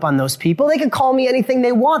giving up on those people. They could call me anything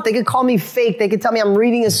they want. They could call me fake. They could tell me I'm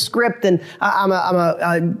reading a script and I'm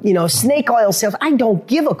a snake oil salesman. I don't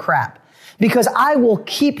give a crap. Because I will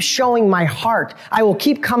keep showing my heart. I will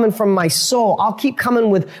keep coming from my soul. I'll keep coming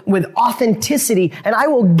with authenticity. And I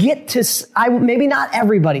will get to, maybe not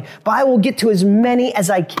everybody, but I will get to as many as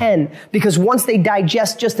I can. Because once they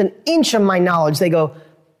digest just an inch of my knowledge, they go,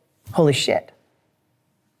 "Holy shit.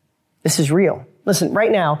 This is real." Listen,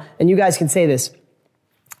 right now, and you guys can say this.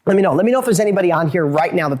 Let me know if there's anybody on here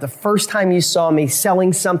right now that the first time you saw me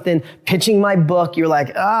selling something, pitching my book, you're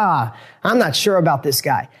like, I'm not sure about this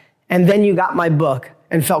guy. And then you got my book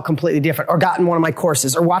and felt completely different, or gotten one of my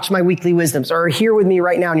courses, or watched my weekly wisdoms, or are here with me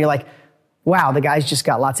right now and you're like, "Wow, the guy's just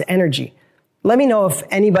got lots of energy." Let me know if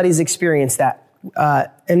anybody's experienced that.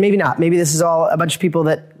 And maybe not. Maybe this is all a bunch of people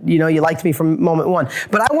that, you liked me from moment one.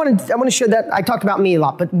 But I want to show that. I talked about me a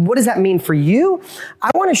lot, but what does that mean for you? I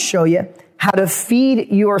want to show you how to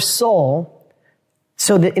feed your soul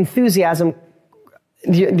so the enthusiasm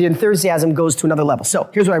goes to another level. So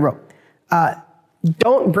here's what I wrote.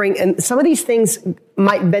 And some of these things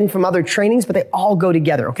might have been from other trainings, but they all go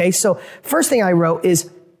together, okay? So first thing I wrote is,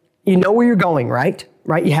 you know where you're going, right?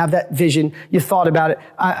 Right? You have that vision. You thought about it.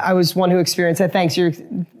 I was one who experienced that. Thanks.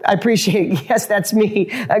 I appreciate it. Yes, that's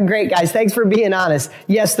me. Great, guys. Thanks for being honest.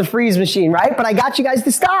 Yes, the freeze machine, right? But I got you guys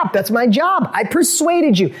to stop. That's my job. I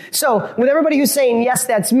persuaded you. So with everybody who's saying, "Yes,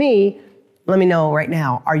 that's me," let me know right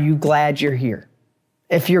now. Are you glad you're here?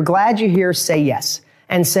 If you're glad you're here, say yes.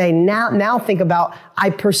 And say, now think about, I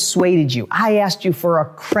persuaded you. I asked you for a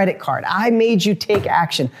credit card. I made you take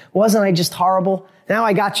action. Wasn't I just horrible? Now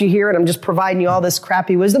I got you here and I'm just providing you all this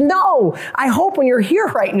crappy wisdom. No, I hope when you're here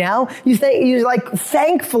right now, you're like,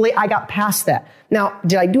 thankfully I got past that. Now,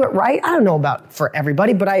 did I do it right? I don't know about for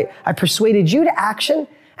everybody, but I persuaded you to action.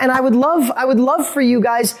 And I would love for you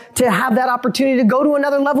guys to have that opportunity to go to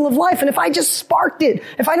another level of life. And if I just sparked it,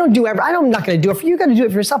 if I don't do I'm not going to do it for you. You got to do it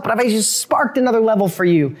for yourself. But if I just sparked another level for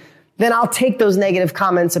you, then I'll take those negative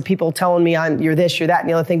comments of people telling me you're this, you're that, and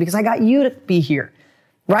the other thing, because I got you to be here.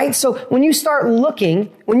 Right? So when you start looking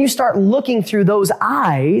through those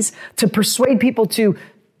eyes to persuade people to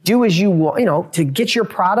do as you want, to get your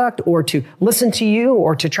product or to listen to you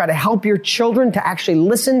or to try to help your children to actually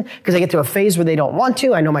listen because they get to a phase where they don't want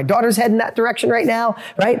to. I know my daughter's heading that direction right now,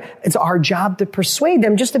 right? It's our job to persuade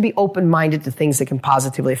them just to be open-minded to things that can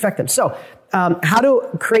positively affect them. So, how to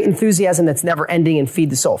create enthusiasm that's never ending and feed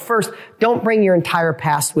the soul. First, don't bring your entire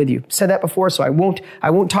past with you. Said that before, so I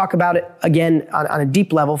won't talk about it again on a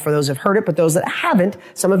deep level for those who have heard it, but those that haven't,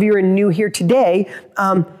 some of you are new here today,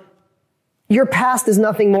 your past is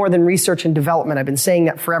nothing more than research and development. I've been saying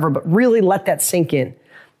that forever, but really let that sink in.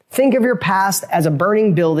 Think of your past as a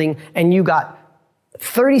burning building and you got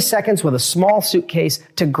 30 seconds with a small suitcase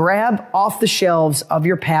to grab off the shelves of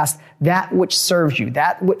your past that which serves you,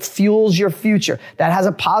 that which fuels your future, that has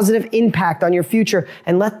a positive impact on your future,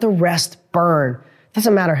 and let the rest burn.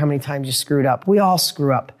 Doesn't matter how many times you screwed up. We all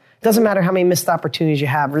screw up. Doesn't matter how many missed opportunities you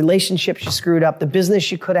have, relationships you screwed up, the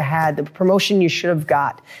business you could have had, the promotion you should have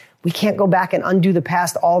got. We can't go back and undo the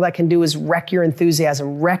past. All that can do is wreck your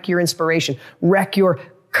enthusiasm, wreck your inspiration, wreck your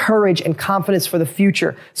courage and confidence for the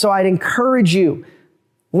future. So I'd encourage you,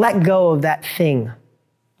 let go of that thing.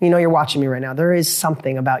 You know, you're watching me right now. There is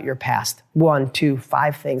something about your past. 1, 2,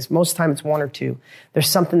 5 things. Most of the time it's 1 or 2. There's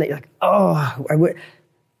something that you're like, oh, I would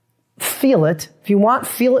feel it. If you want,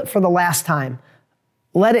 feel it for the last time.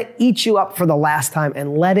 Let it eat you up for the last time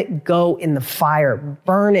and let it go in the fire.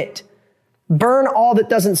 Burn it. Burn all that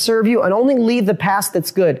doesn't serve you and only leave the past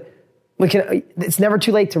that's good. It's never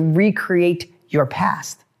too late to recreate your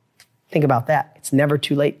past. Think about that. It's never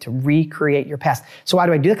too late to recreate your past. So why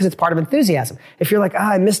do I do that? Because it's part of enthusiasm. If you're like,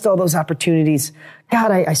 I missed all those opportunities.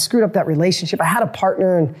 God, I screwed up that relationship. I had a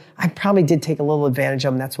partner and I probably did take a little advantage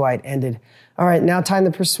of them. That's why it ended. All right, now time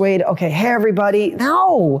to persuade. Okay, hey everybody.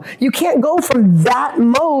 No, you can't go from that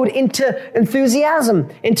mode into enthusiasm,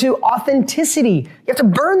 into authenticity. You have to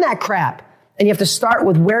burn that crap. And you have to start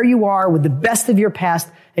with where you are, with the best of your past,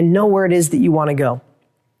 and know where it is that you want to go.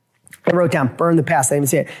 I wrote down, burn the past. I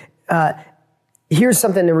didn't even say it. Here's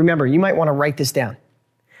something to remember. You might want to write this down.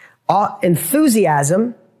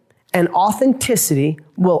 Enthusiasm and authenticity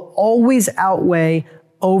will always outweigh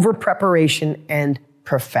over preparation and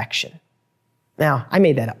perfection. Now, I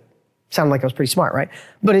made that up. Sounded like I was pretty smart, right?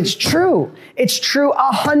 But it's true. It's true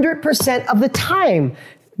 100% of the time.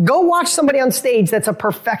 Go watch somebody on stage that's a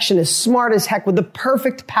perfectionist, smart as heck with the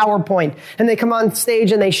perfect PowerPoint. And they come on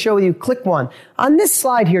stage and they show you, click one. On this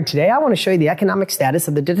slide here today, I want to show you the economic status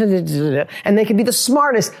of the and they can be the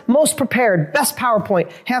smartest, most prepared, best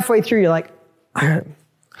PowerPoint. Halfway through, you're like,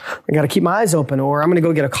 I got to keep my eyes open, or I'm going to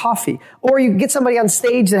go get a coffee. Or you get somebody on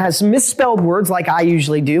stage that has misspelled words like I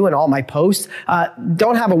usually do in all my posts,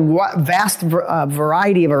 don't have a vast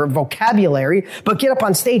variety of a vocabulary, but get up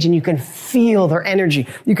on stage and you can feel their energy.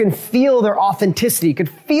 You can feel their authenticity. You can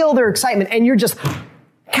feel their excitement, and you're just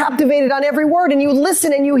captivated on every word, and you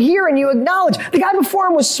listen and you hear and you acknowledge. The guy before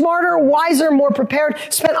him was smarter, wiser, more prepared,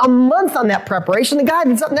 spent a month on that preparation. The guy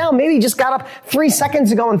that's up now maybe just got up 3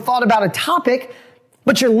 seconds ago and thought about a topic.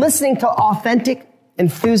 But you're listening to authentic,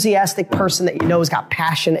 enthusiastic person that you know has got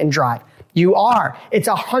passion and drive. You are. It's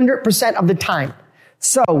 100% of the time.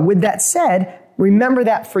 So with that said, remember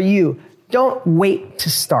that for you. Don't wait to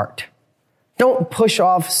start. Don't push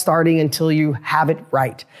off starting until you have it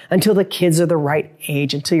right, until the kids are the right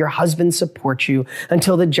age, until your husband supports you,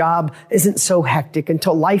 until the job isn't so hectic,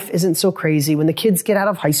 until life isn't so crazy. When the kids get out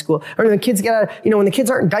of high school, or when the kids get out, when the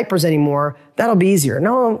kids aren't in diapers anymore, that'll be easier.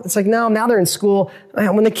 No, it's like, no, now they're in school.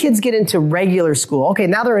 When the kids get into regular school, okay,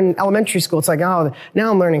 now they're in elementary school. It's like, oh,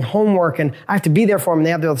 now I'm learning homework and I have to be there for them and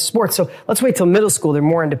they have their sports. So let's wait till middle school. They're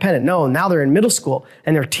more independent. No, now they're in middle school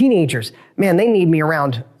and they're teenagers. Man, they need me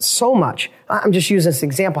around so much. I'm just using this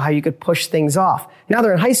example how you could push things off. Now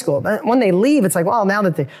they're in high school. When they leave, it's like, well, now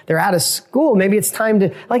that they're out of school, maybe it's time to,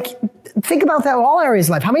 think about that in all areas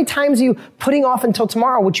of life. How many times are you putting off until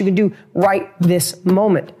tomorrow what you can do right this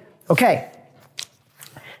moment? Okay.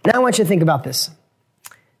 Now I want you to think about this.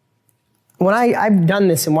 When I've done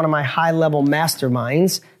this in one of my high-level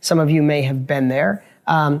masterminds, some of you may have been there,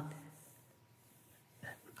 I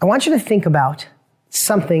want you to think about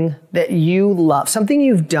something that you love, something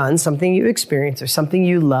you've done, something you experienced, or something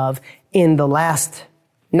you love in the last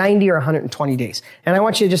 90 or 120 days. And I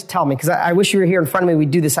want you to just tell me, because I wish you were here in front of me, we'd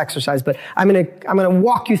do this exercise, but I'm gonna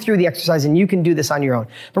walk you through the exercise and you can do this on your own.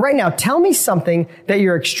 But right now, tell me something that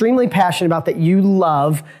you're extremely passionate about, that you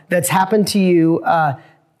love, that's happened to you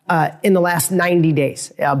in the last 90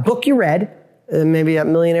 days. A book you read, maybe a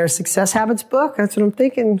Millionaire Success Habits book. That's what I'm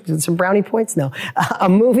thinking. Some brownie points? No. A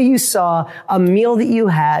movie you saw, a meal that you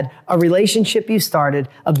had, a relationship you started,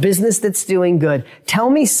 a business that's doing good. Tell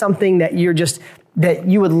me something that that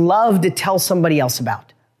you would love to tell somebody else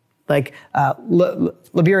about. Like,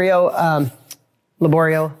 Laborio.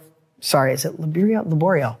 Sorry, is it Laborio?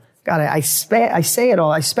 Laborio. God, I say it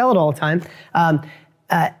all. I spell it all the time.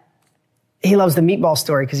 He loves the meatball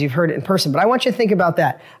story because you've heard it in person. But I want you to think about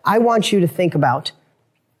that. I want you to think about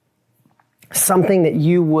something that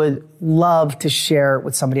you would love to share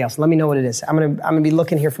with somebody else. Let me know what it is. I'm gonna be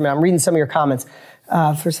looking here for a minute. I'm reading some of your comments.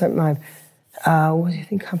 First time, What do you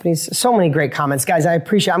think companies? So many great comments. Guys, I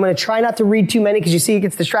appreciate it. I'm going to try not to read too many because you see it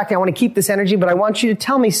gets distracting. I want to keep this energy, but I want you to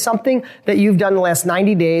tell me something that you've done in the last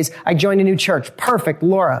 90 days. I joined a new church. Perfect.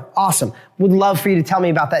 Laura, awesome. Would love for you to tell me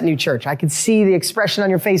about that new church. I could see the expression on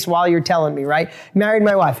your face while you're telling me, right? Married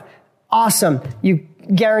my wife. Awesome. You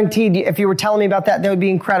guaranteed if you were telling me about that, that would be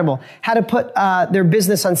incredible. How to put their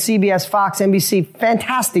business on CBS, Fox, NBC.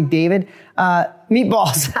 Fantastic, David.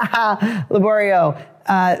 Meatballs. Laborio.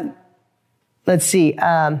 Let's see.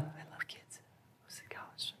 I love kids. What's the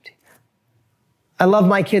college swim team? I love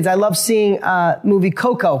my kids. I love seeing movie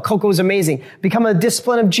Coco. Coco is amazing. Become a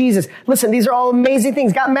discipline of Jesus. Listen, these are all amazing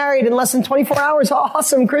things. Got married in less than 24 hours.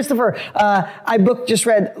 Awesome, Christopher. Just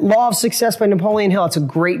read Law of Success by Napoleon Hill. It's a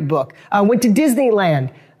great book. Went to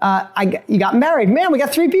Disneyland. You got married. Man, we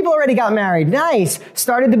got 3 people already got married. Nice.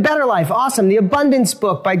 Started The Better Life. Awesome. The Abundance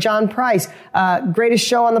Book by John Price. Greatest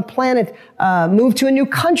show on the planet. Moved to a new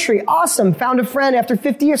country. Awesome. Found a friend after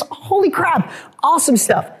 50 years. Holy crap. Awesome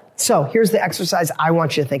stuff. So here's the exercise I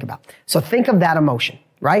want you to think about. So think of that emotion,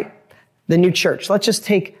 right? The new church. Let's just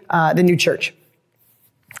take the new church.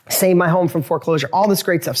 Saved my home from foreclosure. All this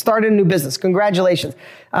great stuff. Started a new business. Congratulations.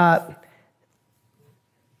 But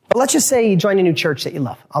let's just say you join a new church that you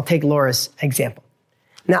love. I'll take Laura's example.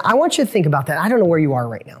 Now, I want you to think about that. I don't know where you are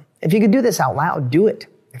right now. If you could do this out loud, do it.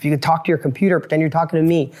 If you could talk to your computer, pretend you're talking to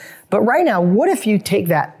me. But right now, what if you take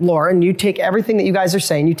that, Laura, and you take everything that you guys are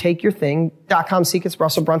saying, you take your thing, .com Secrets,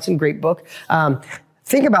 Russell Brunson, great book.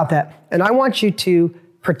 Think about that. And I want you to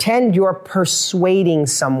pretend you're persuading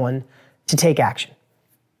someone to take action.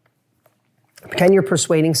 Pretend you're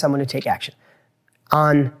persuading someone to take action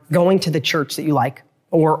on going to the church that you like,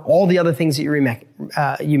 or all the other things that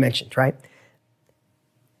you mentioned, right?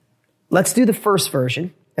 Let's do the first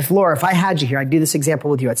version. If I had you here, I'd do this example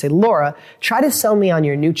with you. I'd say, Laura, try to sell me on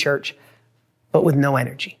your new church, but with no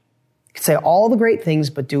energy. You could say all the great things,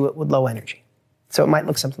 but do it with low energy. So it might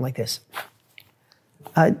look something like this.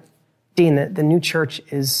 Dean, the new church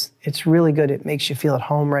it's really good. It makes you feel at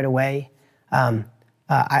home right away.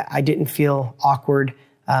 I didn't feel awkward.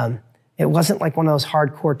 It wasn't like one of those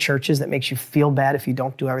hardcore churches that makes you feel bad if you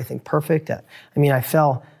don't do everything perfect. I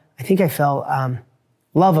think I felt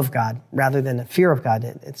love of God rather than a fear of God.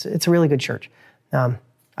 It's a really good church.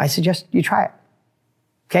 I suggest you try it.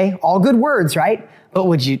 Okay? All good words, right? But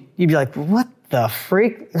you'd be like, what the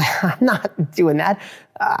freak? I'm not doing that.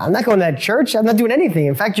 I'm not going to that church. I'm not doing anything.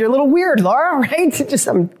 In fact, you're a little weird, Laura, right?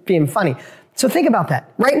 I'm being funny. So think about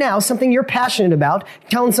that. Right now, something you're passionate about,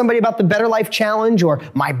 telling somebody about the Better Life Challenge or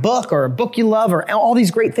my book or a book you love or all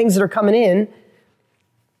these great things that are coming in.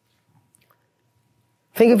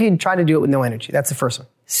 Think if you'd try to do it with no energy. That's the first one.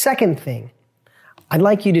 Second thing, I'd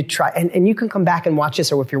like you to try, and you can come back and watch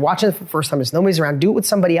this, or if you're watching it for the first time, there's nobody's around, do it with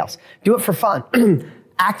somebody else. Do it for fun.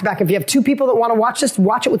 Act back. If you have 2 people that want to watch this,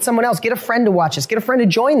 watch it with someone else. Get a friend to watch this. Get a friend to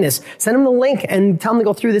join this. Send them the link and tell them to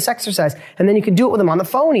go through this exercise. And then you can do it with them on the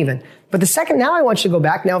phone even. But the second, now I want you to go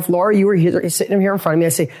back. Now, if Laura, you were here, sitting here in front of me, I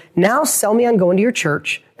say, now sell me on going to your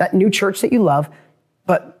church, that new church that you love,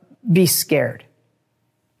 but be scared.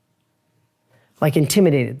 Like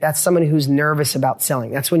intimidated. That's somebody who's nervous about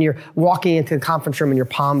selling. That's when you're walking into the conference room and your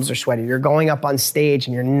palms are sweaty. You're going up on stage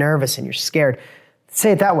and you're nervous and you're scared.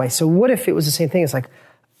 Say it that way. So what if it was the same thing? It's like,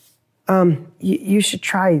 you should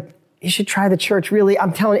try the church. Really,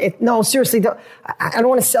 I'm telling you, no, seriously, I don't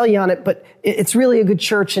want to sell you on it, but it's really a good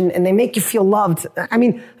church and they make you feel loved. I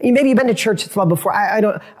mean, maybe you've been to church that's loved before. I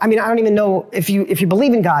don't even know if you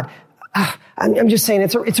believe in God. I'm just saying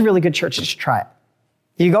it's a really good church. You should try it.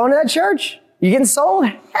 You going to that church? You getting sold?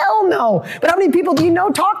 Hell no. But how many people do you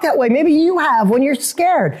know talk that way? Maybe you have when you're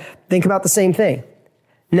scared. Think about the same thing.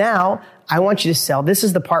 Now, I want you to sell. This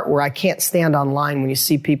is the part where I can't stand online when you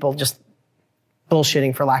see people just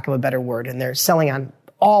bullshitting, for lack of a better word, and they're selling on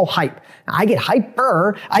all hype. Now, I get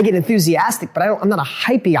hyper, I get enthusiastic, but I'm not a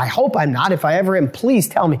hypey. I hope I'm not. If I ever am, please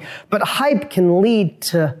tell me. But hype can lead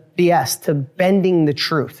to BS, to bending the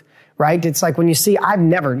truth, right? It's like when you see,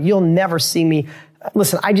 you'll never see me.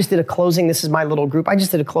 Listen, I just did a closing. This is my little group. I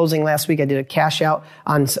just did a closing last week. I did a cash out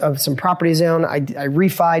of some properties I own. I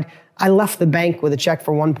refied. I left the bank with a check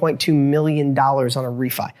for $1.2 million on a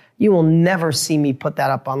refi. You will never see me put that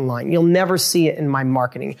up online. You'll never see it in my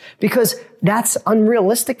marketing because that's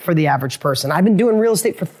unrealistic for the average person. I've been doing real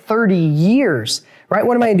estate for 30 years, right?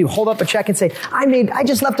 What am I going to do? Hold up a check and say, I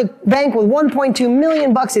just left the bank with $1.2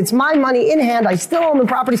 million. It's my money in hand. I still own the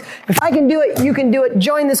properties. If I can do it, you can do it.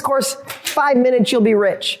 Join this course. 5 minutes, you'll be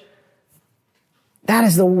rich. That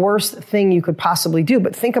is the worst thing you could possibly do.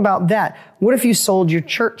 But think about that. What if you sold your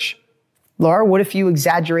church? Laura, what if you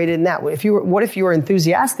exaggerated in that? What if you were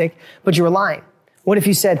enthusiastic, but you were lying? What if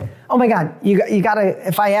you said, oh my God, you gotta,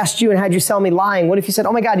 if I asked you and had you sell me lying, what if you said,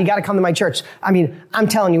 oh my God, you gotta come to my church? I mean, I'm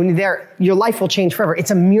telling you, when you're there, your life will change forever.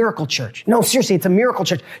 It's a miracle church. No, seriously, it's a miracle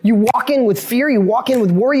church. You walk in with fear, you walk in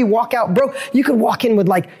with worry, you walk out broke. You could walk in with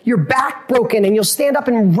like your back broken and you'll stand up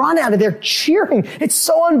and run out of there cheering. It's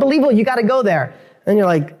so unbelievable. You gotta go there. And you're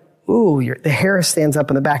like, ooh, the hair stands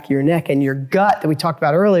up in the back of your neck and your gut that we talked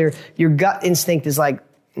about earlier, your gut instinct is like,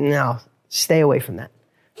 no, stay away from that.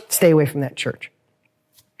 Stay away from that church.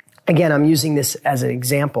 Again, I'm using this as an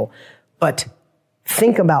example, but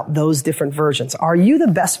think about those different versions. Are you the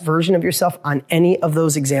best version of yourself on any of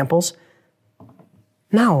those examples?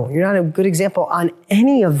 No, you're not a good example on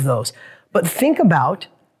any of those. But think about,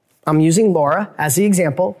 I'm using Laura as the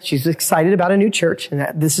example. She's excited about a new church, and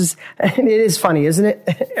it is funny, isn't it,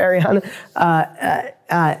 Ariana?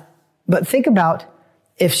 But think about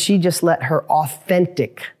if she just let her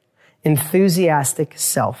authentic, enthusiastic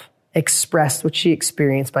self expressed what she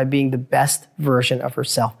experienced by being the best version of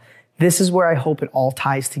herself. This is where I hope it all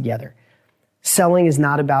ties together. Selling is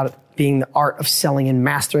not about being the art of selling and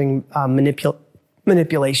mastering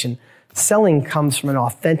manipulation. Selling comes from an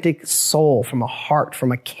authentic soul, from a heart,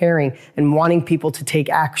 from a caring and wanting people to take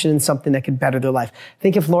action in something that could better their life.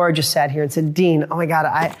 Think if Laura just sat here and said, Dean, oh my God,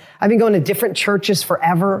 I've been going to different churches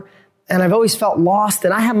forever. And I've always felt lost,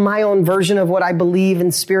 and I have my own version of what I believe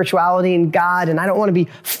in spirituality and God, and I don't want to be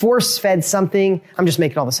force-fed something. I'm just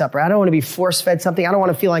making all this up, right? I don't want to be force-fed something. I don't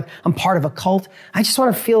want to feel like I'm part of a cult. I just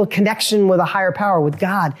want to feel a connection with a higher power, with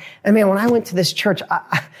God. And man, when I went to this church,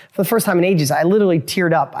 for the first time in ages, I literally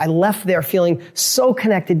teared up. I left there feeling so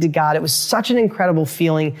connected to God. It was such an incredible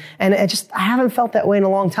feeling, and I haven't felt that way in a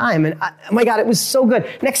long time. And oh my God, it was so good.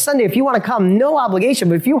 Next Sunday, if you want to come, no obligation,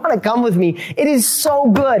 but if you want to come with me, it is so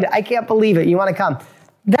good. I can't believe it. You want to come.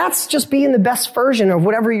 That's just being the best version of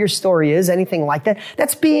whatever your story is, anything like that.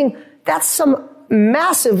 That's some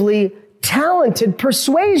massively talented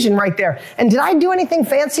persuasion right there. And did I do anything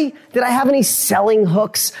fancy? Did I have any selling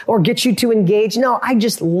hooks or get you to engage? No, I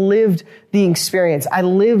just lived the experience. I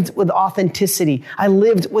lived with authenticity. I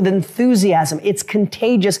lived with enthusiasm. It's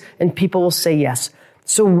contagious and people will say yes.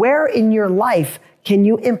 So where in your life can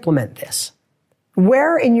you implement this?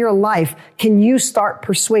 Where in your life can you start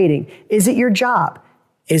persuading? Is it your job?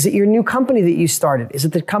 Is it your new company that you started? Is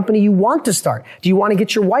it the company you want to start? Do you want to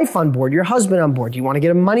get your wife on board, your husband on board? Do you want to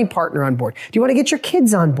get a money partner on board? Do you want to get your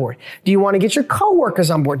kids on board? Do you want to get your coworkers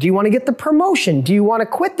on board? Do you want to get the promotion? Do you want to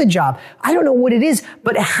quit the job? I don't know what it is,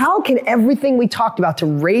 but how can everything we talked about to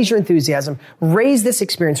raise your enthusiasm, raise this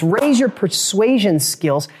experience, raise your persuasion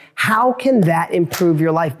skills, how can that improve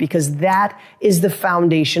your life? Because that is the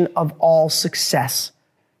foundation of all success.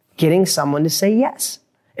 Getting someone to say yes.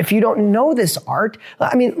 If you don't know this art,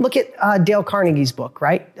 I mean, look at Dale Carnegie's book,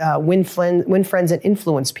 right? Win Friends and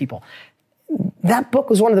Influence People. That book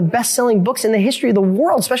was one of the best-selling books in the history of the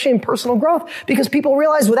world, especially in personal growth, because people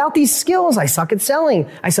realize without these skills, I suck at selling.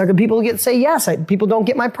 I suck at people who say yes. People don't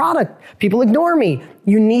get my product. People ignore me.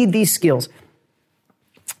 You need these skills.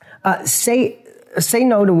 Say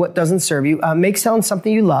no to what doesn't serve you. Make selling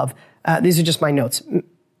something you love. These are just my notes.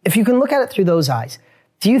 If you can look at it through those eyes,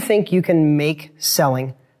 do you think you can make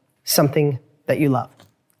selling something that you love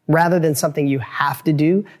rather than something you have to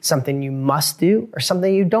do, something you must do, or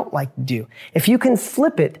something you don't like to do? If you can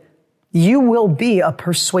flip it, you will be a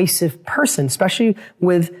persuasive person, especially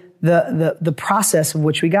with the process of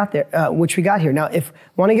which we got there, which we got here. Now, if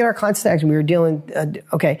we want to get our clients to action, we were dealing,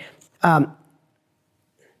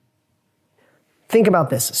 think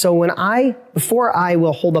about this. So before I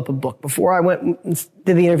will hold up a book, before I went and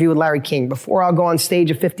did the interview with Larry King, before I'll go on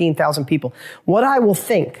stage of 15,000 people, what I will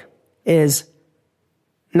think is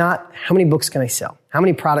not how many books can I sell? How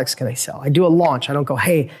many products can I sell? I do a launch. I don't go,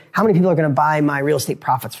 hey, how many people are going to buy my real estate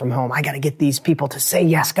profits from home? I got to get these people to say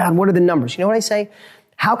yes. God, what are the numbers? You know what I say?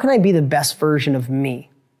 How can I be the best version of me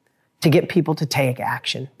to get people to take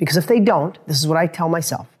action? Because if they don't, this is what I tell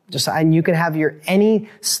myself. And you can have any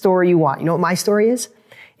story you want. You know what my story is?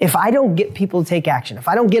 If I don't get people to take action, if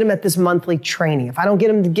I don't get them at this monthly training, if I don't get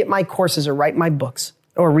them to get my courses or write my books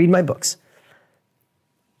or read my books,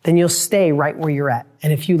 then you'll stay right where you're at.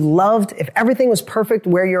 And if everything was perfect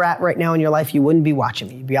where you're at right now in your life, you wouldn't be watching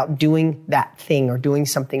me. You'd be out doing that thing or doing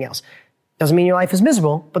something else. Doesn't mean your life is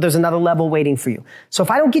miserable, but there's another level waiting for you. So if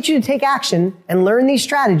I don't get you to take action and learn these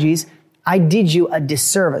strategies, I did you a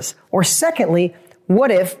disservice. Or secondly, what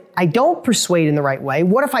if I don't persuade in the right way?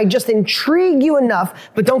 What if I just intrigue you enough,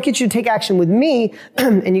 but don't get you to take action with me,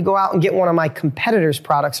 and you go out and get one of my competitors'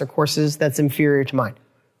 products or courses that's inferior to mine?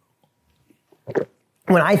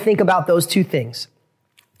 When I think about those two things,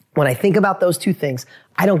 When I think about those two things,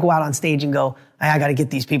 I don't go out on stage and go, I got to get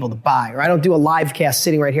these people to buy. Or I don't do a live cast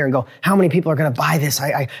sitting right here and go, how many people are going to buy this?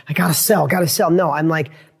 I got to sell. No, I'm like,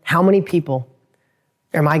 how many people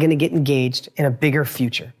am I going to get engaged in a bigger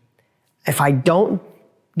future? If I don't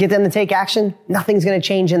get them to take action, nothing's going to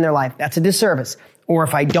change in their life. That's a disservice. Or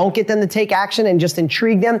if I don't get them to take action and just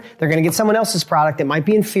intrigue them, they're going to get someone else's product that might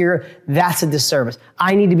be inferior. That's a disservice.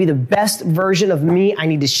 I need to be the best version of me. I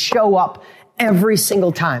need to show up every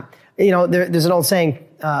single time. You know, there's an old saying,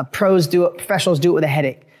 pros do it, professionals do it with a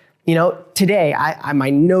headache. You know, today,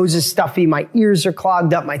 my nose is stuffy, my ears are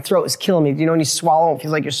clogged up, my throat is killing me. You know, when you swallow, it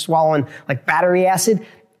feels like you're swallowing like battery acid,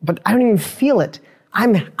 but I don't even feel it.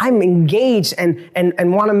 I'm engaged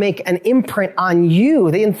and want to make an imprint on you.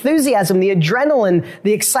 The enthusiasm, the adrenaline,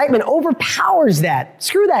 the excitement overpowers that.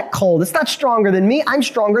 Screw that cold. It's not stronger than me. I'm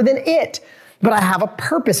stronger than it. But I have a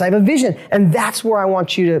purpose. I have a vision. And that's where I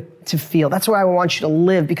want you to feel. That's where I want you to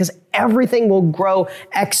live, because everything will grow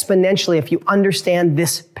exponentially if you understand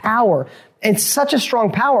this power. And it's such a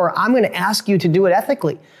strong power. I'm going to ask you to do it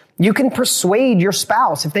ethically. You can persuade your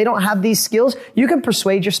spouse. If they don't have these skills, you can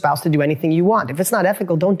persuade your spouse to do anything you want. If it's not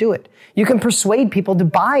ethical, don't do it. You can persuade people to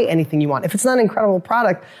buy anything you want. If it's not an incredible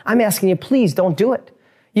product, I'm asking you, please don't do it.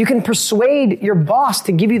 You can persuade your boss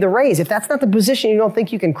to give you the raise. If that's not the position you don't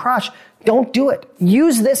think you can crush, don't do it.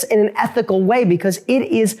 Use this in an ethical way, because it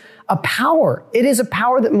is a power. It is a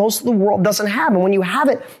power that most of the world doesn't have. And when you have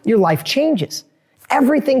it, your life changes.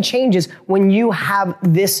 Everything changes when you have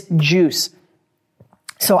this juice.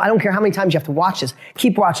 So I don't care how many times you have to watch this.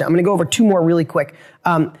 Keep watching. I'm going to go over two more really quick.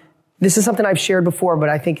 This is something I've shared before, but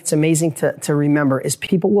I think it's amazing to remember, is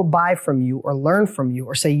people will buy from you or learn from you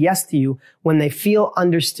or say yes to you when they feel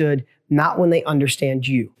understood, not when they understand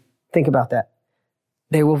you. Think about that.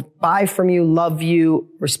 They will buy from you, love you,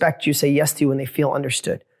 respect you, say yes to you when they feel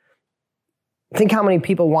understood. Think how many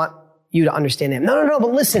people want you to understand them. No,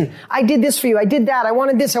 but listen, I did this for you. I did that. I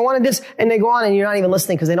wanted this. And they go on and you're not even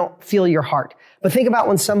listening because they don't feel your heart. But think about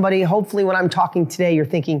when somebody, hopefully when I'm talking today, you're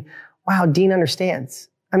thinking, wow, Dean understands.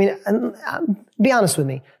 I mean, be honest with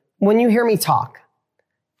me. When you hear me talk,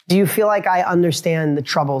 do you feel like I understand the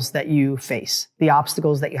troubles that you face, the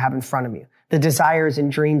obstacles that you have in front of you, the desires and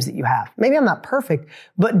dreams that you have? Maybe I'm not perfect,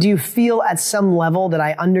 but do you feel at some level that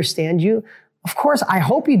I understand you? Of course, I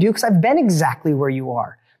hope you do, because I've been exactly where you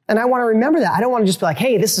are. And I want to remember that. I don't want to just be like,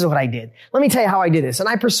 hey, this is what I did. Let me tell you how I did this. And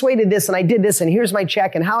I persuaded this and I did this and here's my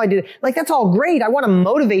check and how I did it. Like, that's all great. I want to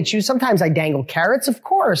motivate you. Sometimes I dangle carrots, of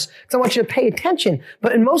course, because I want you to pay attention.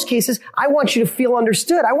 But in most cases, I want you to feel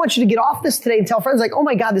understood. I want you to get off this today and tell friends like, oh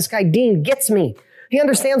my God, this guy Dean gets me. He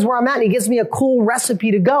understands where I'm at and he gives me a cool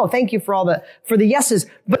recipe to go. Thank you for the yeses.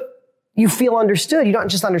 But you feel understood. You're not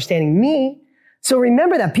just understanding me. So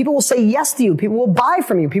remember that. People will say yes to you. People will buy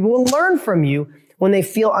from you. People will learn from you when they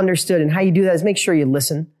feel understood. And how you do that is make sure you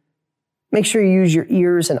listen. Make sure you use your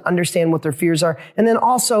ears and understand what their fears are. And then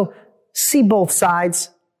also see both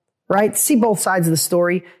sides, right? See both sides of the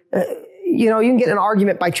story. You can get in an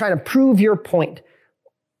argument by trying to prove your point.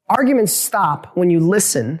 Arguments stop when you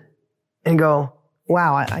listen and go,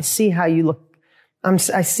 wow, I see how you look.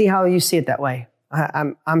 I see how you see it that way.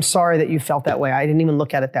 I'm sorry that you felt that way. I didn't even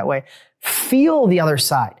look at it that way. Feel the other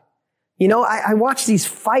side. I watch these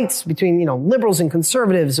fights between, liberals and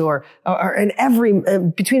conservatives or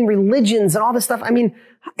between religions and all this stuff. I mean,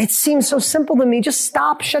 it seems so simple to me. Just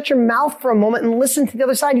stop, shut your mouth for a moment and listen to the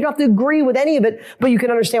other side. You don't have to agree with any of it, but you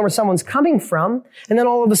can understand where someone's coming from. And then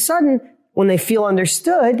all of a sudden, when they feel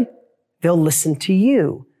understood, they'll listen to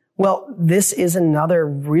you. Well, this is another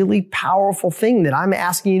really powerful thing that I'm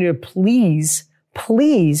asking you to please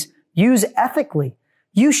use ethically.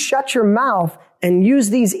 You shut your mouth and use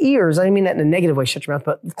these ears. I mean that in a negative way, shut your mouth,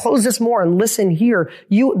 but close this more and listen here.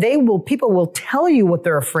 People will tell you what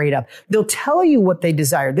they're afraid of. They'll tell you what they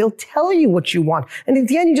desire. They'll tell you what you want. And at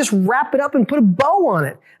the end, you just wrap it up and put a bow on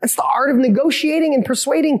it. That's the art of negotiating and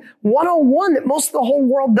persuading 101 that most of the whole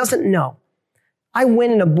world doesn't know. I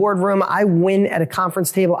win in a boardroom. I win at a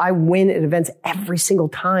conference table. I win at events every single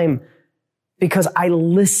time because I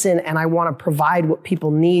listen and I want to provide what people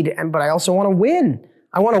need. But I also want to win.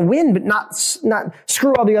 I want to win, but not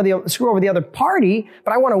screw over the other party,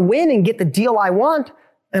 but I want to win and get the deal I want.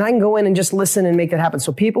 And I can go in and just listen and make that happen.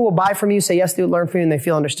 So people will buy from you, say yes to it, learn from you, and they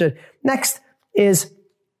feel understood. Next is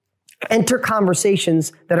enter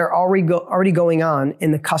conversations that are already going on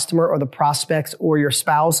in the customer or the prospects or your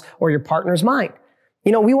spouse or your partner's mind.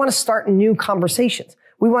 We want to start new conversations.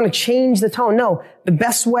 We want to change the tone. No, the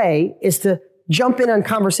best way is to jump in on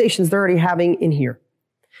conversations they're already having in here.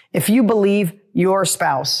 If you believe your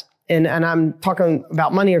spouse, and I'm talking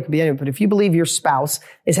about money or it could be anything, but if you believe your spouse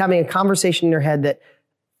is having a conversation in their head that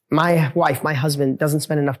my wife, my husband doesn't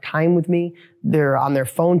spend enough time with me. They're on their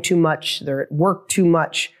phone too much. They're at work too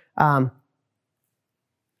much.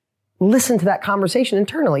 Listen to that conversation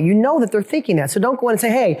internally. You know that they're thinking that. So don't go in and say,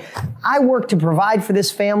 hey, I work to provide for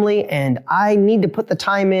this family and I need to put the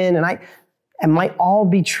time in, and it might all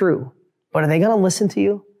be true, but are they going to listen to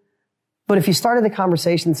you? But if you started the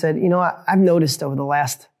conversation and said, I've noticed over the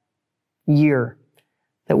last year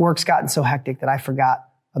that work's gotten so hectic that I forgot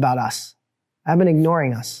about us. I've been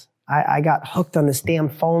ignoring us. I got hooked on this damn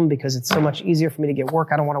phone because it's so much easier for me to get work.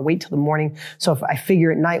 I don't want to wait till the morning. So if I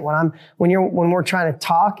figure at night when we're trying to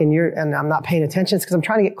talk and I'm not paying attention, it's because I'm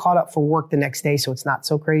trying to get caught up for work the next day. So it's not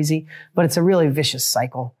so crazy, but it's a really vicious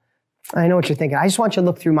cycle. I know what you're thinking. I just want you to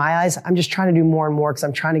look through my eyes. I'm just trying to do more and more because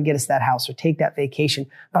I'm trying to get us that house or take that vacation,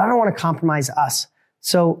 but I don't want to compromise us.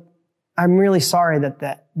 So I'm really sorry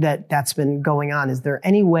that's been going on. Is there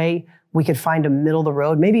any way we could find a middle of the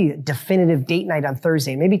road, maybe a definitive date night on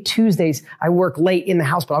Thursday? Maybe Tuesdays I work late in the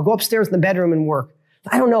house, but I'll go upstairs in the bedroom and work.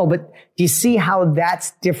 I don't know, but do you see how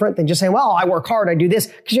that's different than just saying, well, I work hard, I do this?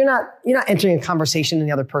 Because you're not entering a conversation in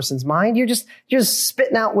the other person's mind. You're just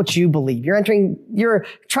spitting out what you believe. You're trying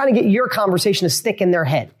to get your conversation to stick in their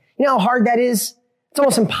head. You know how hard that is? It's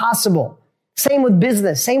almost impossible. Same with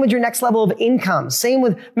business. Same with your next level of income. Same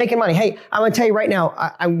with making money. Hey, I'm going to tell you right now,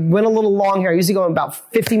 I went a little long here. I usually go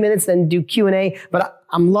about 50 minutes, then do Q&A, but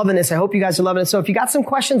I'm loving this. I hope you guys are loving it. So if you got some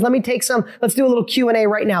questions, let me take some. Let's do a little Q&A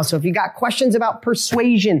right now. So if you got questions about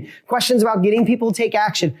persuasion, questions about getting people to take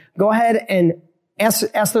action, go ahead and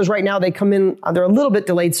ask those right now. They come in. They're a little bit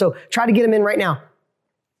delayed, so try to get them in right now.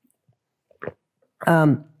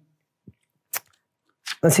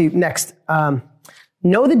 Let's see. Next.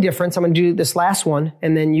 Know the difference. I'm going to do this last one,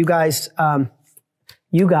 and then you guys give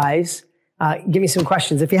me some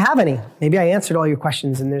questions if you have any. Maybe I answered all your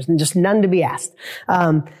questions, and there's just none to be asked.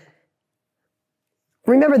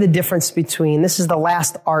 Remember the difference between, this is the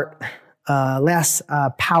last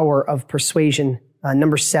power of persuasion,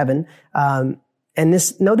 number 7. And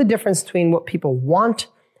know the difference between what people want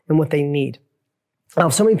and what they need. Now,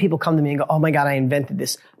 so many people come to me and go, oh my God, I invented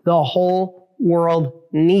this. The whole world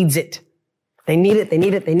needs it. They need it. They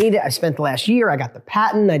need it. They need it. I spent the last year. I got the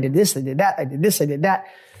patent. I did this. I did that. I did this. I did that.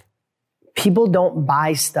 People don't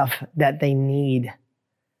buy stuff that they need.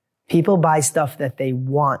 People buy stuff that they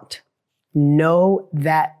want. Know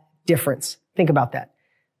that difference. Think about that.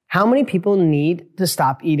 How many people need to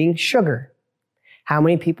stop eating sugar? How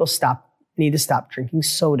many people need to stop drinking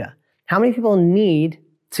soda? How many people need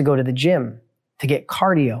to go to the gym to get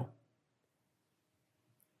cardio?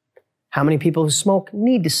 How many people who smoke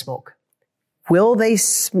need to smoke? Will they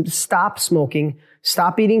stop smoking,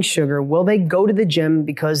 stop eating sugar? Will they go to the gym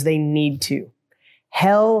because they need to?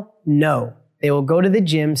 Hell no. They will go to the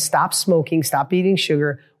gym, stop smoking, stop eating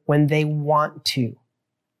sugar when they want to.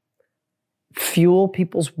 Fuel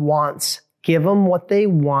people's wants. Give them what they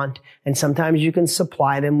want, and sometimes you can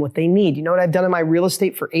supply them what they need. You know what I've done in my real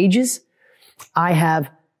estate for ages? I have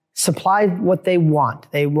supplied what they want.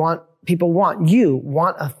 People want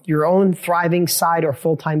your own thriving side or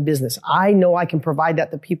full-time business. I know I can provide that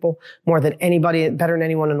to people more than anybody, better than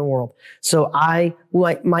anyone in the world. So I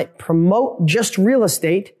might promote just real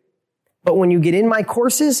estate, but when you get in my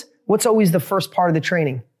courses, what's always the first part of the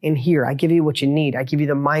training? In here, I give you what you need. I give you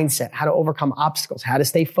the mindset, how to overcome obstacles, how to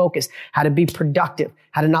stay focused, how to be productive,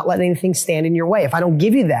 how to not let anything stand in your way. If I don't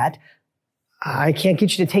give you that, I can't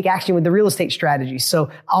get you to take action with the real estate strategy. So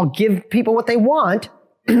I'll give people what they want.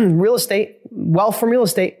 Real estate, wealth from real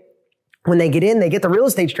estate. When they get in, they get the real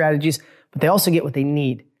estate strategies, but they also get what they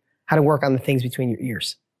need, how to work on the things between your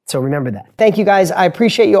ears. So remember that. Thank you guys. I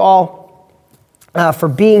appreciate you all for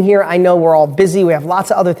being here. I know we're all busy. We have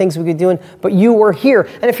lots of other things we could be doing, but you were here.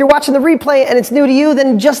 And if you're watching the replay and it's new to you,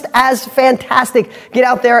 then just as fantastic. Get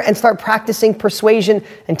out there and start practicing persuasion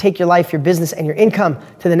and take your life, your business, and your income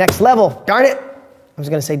to the next level. Darn it. I was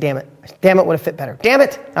going to say, damn it. Damn it would have fit better. Damn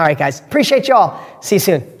it. All right, guys. Appreciate y'all. See you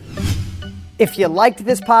soon. If you liked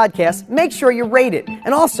this podcast, make sure you rate it.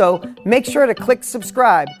 And also, make sure to click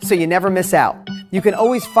subscribe so you never miss out. You can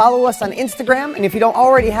always follow us on Instagram. And if you don't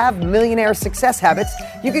already have Millionaire Success Habits,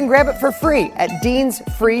 you can grab it for free at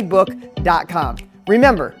deansfreebook.com.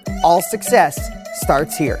 Remember, all success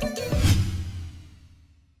starts here.